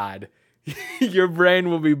episode. God. Your brain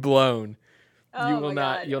will be blown. You'll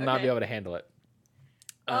not be able to handle it.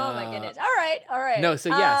 Oh my goodness! All right. No, so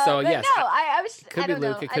yes. No, I was. Could be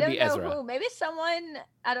Luke. It could be Ezra. Who. Maybe someone.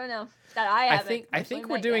 I don't know that I haven't. I think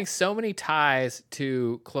we're doing so many ties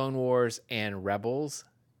to Clone Wars and Rebels.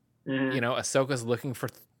 Mm-hmm. You know, Ahsoka's looking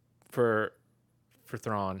for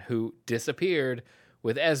Thrawn, who disappeared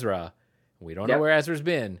with Ezra. We don't know where Ezra's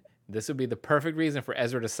been. This would be the perfect reason for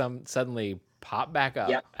Ezra to suddenly pop back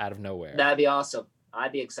up out of nowhere. That'd be awesome.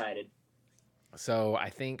 I'd be excited. So I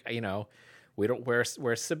think, you know, we don't.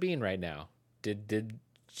 Where's Sabine right now? Did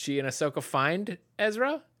she and Ahsoka find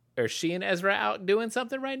Ezra? Or is she and Ezra out doing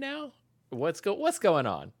something right now? What's going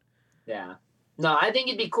on? Yeah. No, I think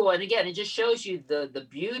it'd be cool. And again, it just shows you the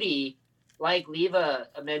beauty, like Leva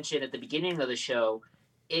mentioned at the beginning of the show.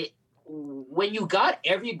 when you got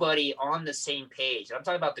everybody on the same page, I'm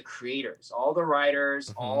talking about the creators, all the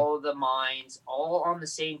writers, all the minds, all on the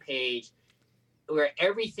same page, where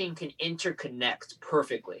everything can interconnect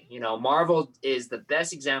perfectly. Marvel is the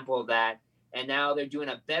best example of that. And now they're doing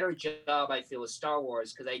a better job, I feel, with Star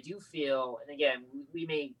Wars, because I do feel, and again, we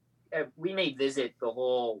may visit the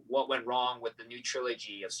whole what went wrong with the new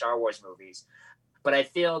trilogy of Star Wars movies, but I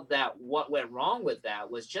feel that what went wrong with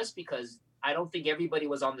that was just because I don't think everybody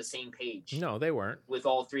was on the same page. No, they weren't. With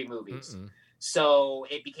all three movies. So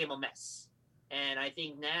it became a mess. And I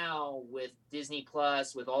think now with Disney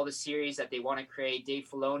Plus, with all the series that they want to create, Dave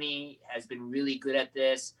Filoni has been really good at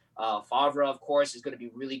this. Favreau, of course, is going to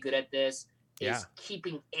be really good at this. Is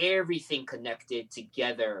keeping everything connected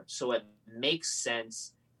together so it makes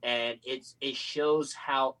sense, and it shows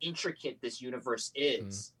how intricate this universe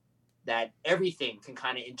is, that everything can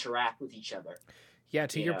kind of interact with each other. Yeah,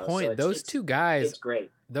 to your point, so those two guys, it's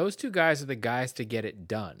great. Those two guys are the guys to get it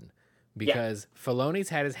done, because Filoni's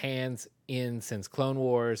had his hands in since Clone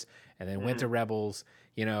Wars, and then went to Rebels,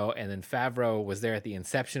 and then Favreau was there at the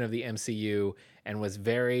inception of the MCU and was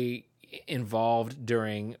very involved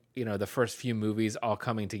during the first few movies all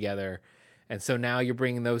coming together. And so now you're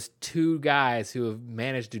bringing those two guys who have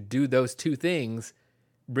managed to do those two things,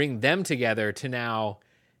 bring them together to now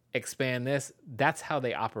expand this. That's how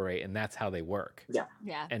they operate, and that's how they work.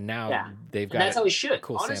 And now they've got, and that's how it should.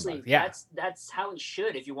 Cool. Honestly, that's how it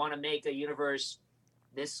should, if you want to make a universe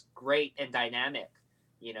this great and dynamic.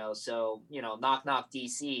 So knock knock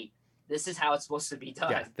DC, this is how it's supposed to be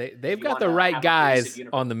done. They've got the right guys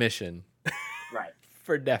on the mission. Right.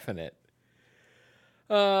 For definite.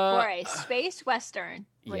 For a space western,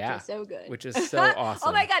 which is so good. Which is so awesome.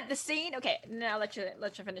 Oh my god, the scene. Okay, now let you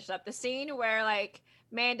finish up. The scene where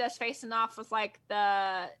Mando's facing off with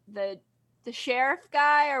the sheriff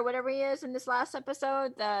guy or whatever he is in this last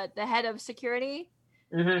episode, the head of security,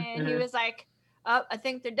 and he was like, "Oh, I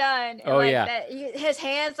think they're done." And his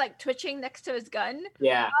hands twitching next to his gun.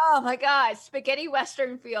 Yeah. Oh my god, spaghetti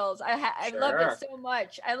western feels. I loved it so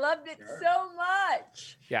much. I loved it so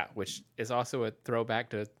much. Yeah, which is also a throwback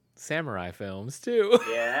to samurai films too.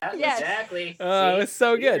 Yeah, exactly. Oh, it was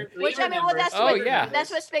so good.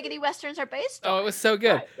 That's what spaghetti westerns are based on. Oh, it was so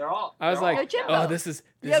good. Right. I was like, this is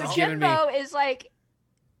giving me. Is like,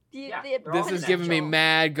 this is giving me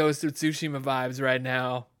mad Ghost of Tsushima vibes right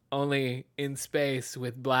now. Only in space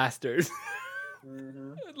with blasters. I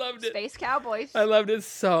loved it. Space cowboys. I loved it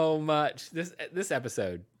so much. This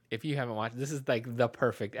episode, if you haven't watched, this is the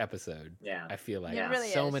perfect episode. Yeah, I feel like it really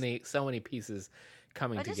is. so many pieces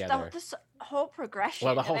coming together. Just this whole progression.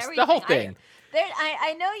 Well, the whole thing.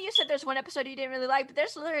 I know you said there's one episode you didn't really like, but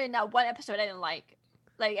there's literally not one episode I didn't like.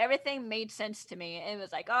 Like, everything made sense to me. It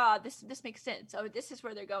was like, oh, this makes sense. Oh, this is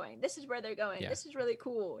where they're going. This is where they're going. Yeah. This is really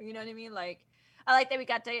cool. You know what I mean? Like, I like that we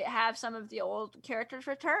got to have some of the old characters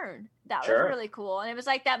return. That was really cool. And it was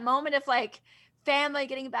like that moment of family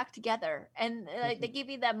getting back together. And they give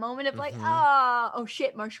you that moment of oh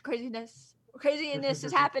shit, Martial craziness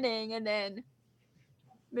is happening. And then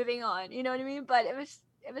moving on, you know what I mean? But it was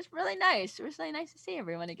really nice. It was really nice to see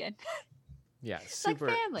everyone again. Yeah, super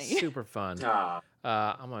family. Super fun.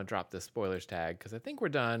 I'm going to drop the spoilers tag because I think we're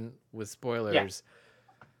done with spoilers. Yeah.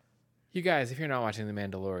 You guys, if you're not watching The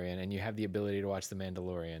Mandalorian and you have the ability to watch The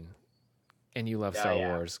Mandalorian and you love Star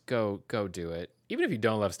Wars, go do it. Even if you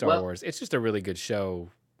don't love Star Wars, it's just a really good show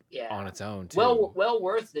on its own too. Well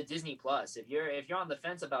worth the Disney Plus. If you're on the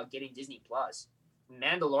fence about getting Disney Plus,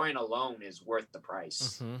 Mandalorian alone is worth the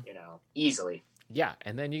price, easily. Yeah,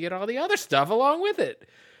 and then you get all the other stuff along with it.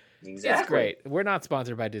 Exactly. It's great. We're not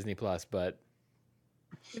sponsored by Disney Plus, but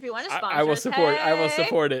if you want to sponsor, I will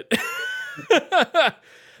support it.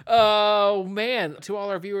 Oh man! To all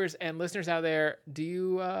our viewers and listeners out there, do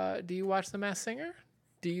you watch The Masked Singer?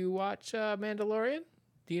 Do you watch Mandalorian?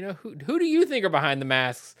 Do you know who do you think are behind the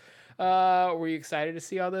masks? Were you excited to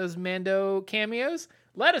see all those Mando cameos?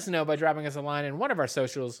 Let us know by dropping us a line in one of our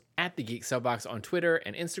socials at The Geek Soapbox on Twitter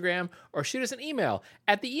and Instagram, or shoot us an email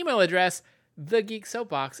at the email address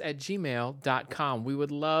thegeeksoapbox@gmail.com. We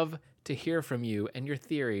would love to hear from you and your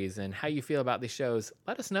theories and how you feel about these shows.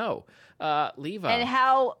 Let us know. Leva. And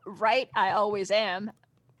how right I always am.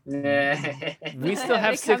 We still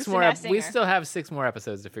have 6 more. We still have 6 more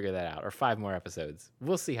episodes to figure that out, or 5 more episodes.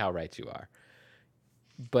 We'll see how right you are.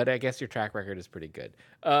 But I guess your track record is pretty good.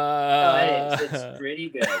 It is. It's pretty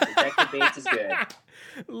good. Detective Bates is good.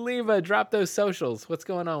 Leva, drop those socials. What's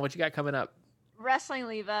going on? What you got coming up? Wrestling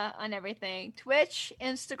Leva on everything. Twitch,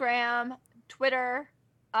 Instagram, Twitter.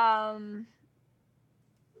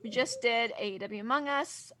 We just did AEW Among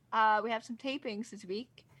Us. We have some tapings this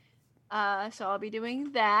week. So I'll be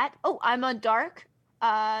doing that. Oh, I'm on Dark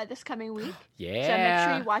this coming week. Yeah. So make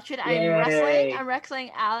sure you watch it. I'm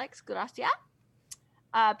wrestling Alex Gracia.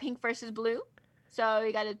 Pink versus Blue. So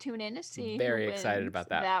you got to tune in to see. Very excited about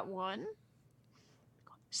that. That one.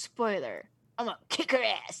 Spoiler. I'm gonna kick her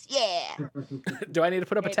ass. Yeah. Do I need to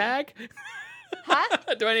put up a tag? Huh?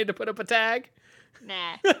 Do I need to put up a tag?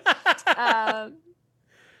 Nah.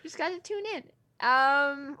 Just got to tune in.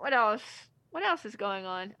 What else? What else is going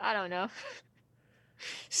on? I don't know.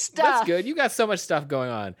 Stuff. That's good. You got so much stuff going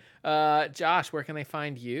on. Josh, where can they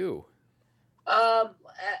find you?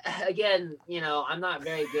 Again, I'm not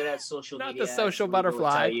very good at social media. Not the social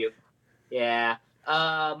butterfly. Yeah.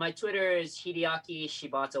 My Twitter is Hideaki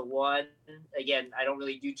Shibata 1. Again, I don't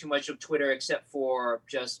really do too much of Twitter except for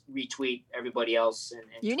just retweet everybody else. And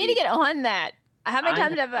you need to get on that. How many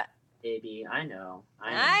times have I... Baby, I know.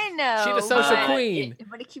 She's a social queen.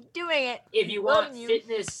 But I keep doing it. If you want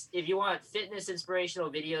fitness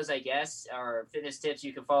inspirational videos, I guess, or fitness tips,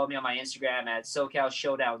 you can follow me on my Instagram at SoCal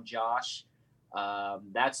Showdown Josh.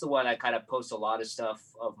 That's the one I kind of post a lot of stuff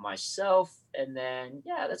of myself, and then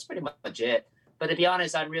that's pretty much it. But to be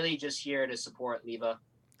honest, I'm really just here to support Leva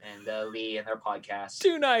and Lee and their podcast.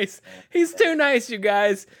 Too nice. He's too nice, you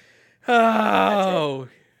guys. Oh,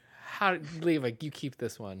 how Leva, you keep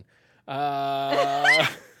this one. You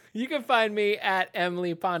can find me at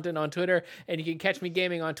Emily Ponton on Twitter, and you can catch me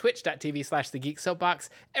gaming on twitch.tv/thegeeksoapbox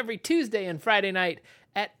every Tuesday and Friday night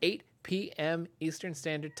at 8 p.m. Eastern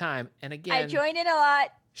Standard Time. And again, I join in a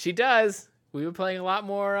lot. She does. We've been playing a lot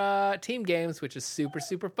more team games, which is super,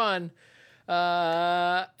 super fun.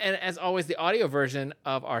 And as always, the audio version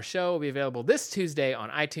of our show will be available this Tuesday on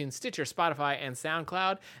iTunes, Stitcher, Spotify, and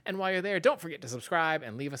SoundCloud. And while you're there, don't forget to subscribe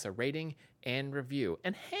and leave us a rating and review.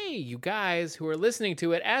 And hey, you guys who are listening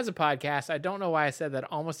to it as a podcast, I don't know why I said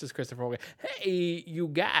that almost as Christopher Walken. Hey, you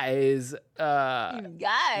guys.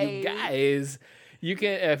 You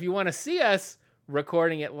can, if you want to see us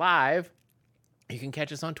recording it live, you can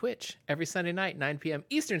catch us on Twitch every Sunday night, 9 p.m.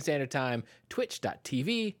 Eastern Standard Time,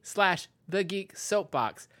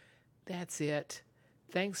 twitch.tv/thegeeksoapbox. That's it.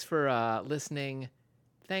 Thanks for listening.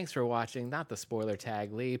 Thanks for watching. Not the spoiler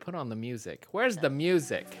tag, Lee. Put on the music. Where's the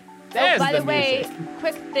music? By the way,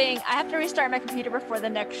 quick thing. I have to restart my computer before the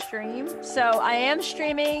next stream. So I am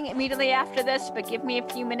streaming immediately after this, but give me a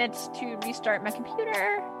few minutes to restart my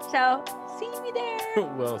computer. So see me there.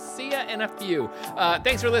 We'll see ya in a few.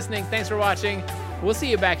 Thanks for listening. Thanks for watching. We'll see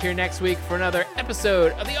you back here next week for another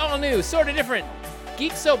episode of the all-new, sort of different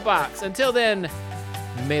Geek Soapbox. Until then,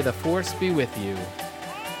 may the Force be with you.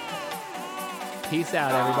 Peace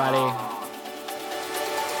out, everybody.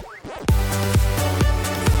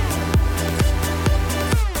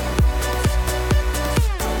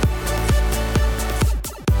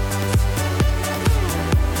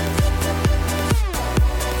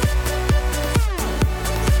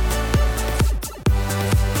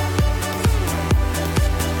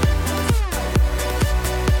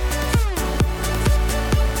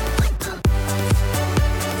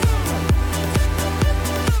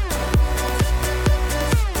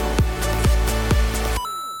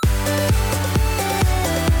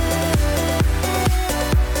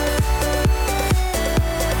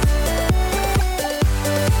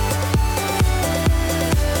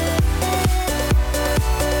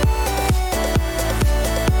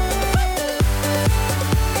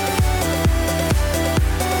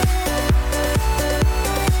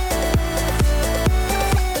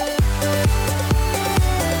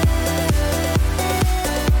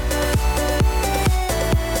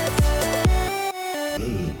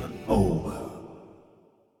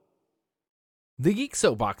 The Geek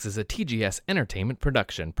Soapbox is a TGS Entertainment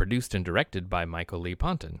production, produced and directed by Michael Lee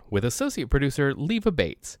Ponton, with associate producer Leva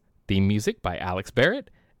Bates, theme music by Alex Barrett,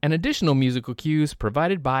 and additional musical cues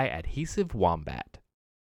provided by Adhesive Wombat.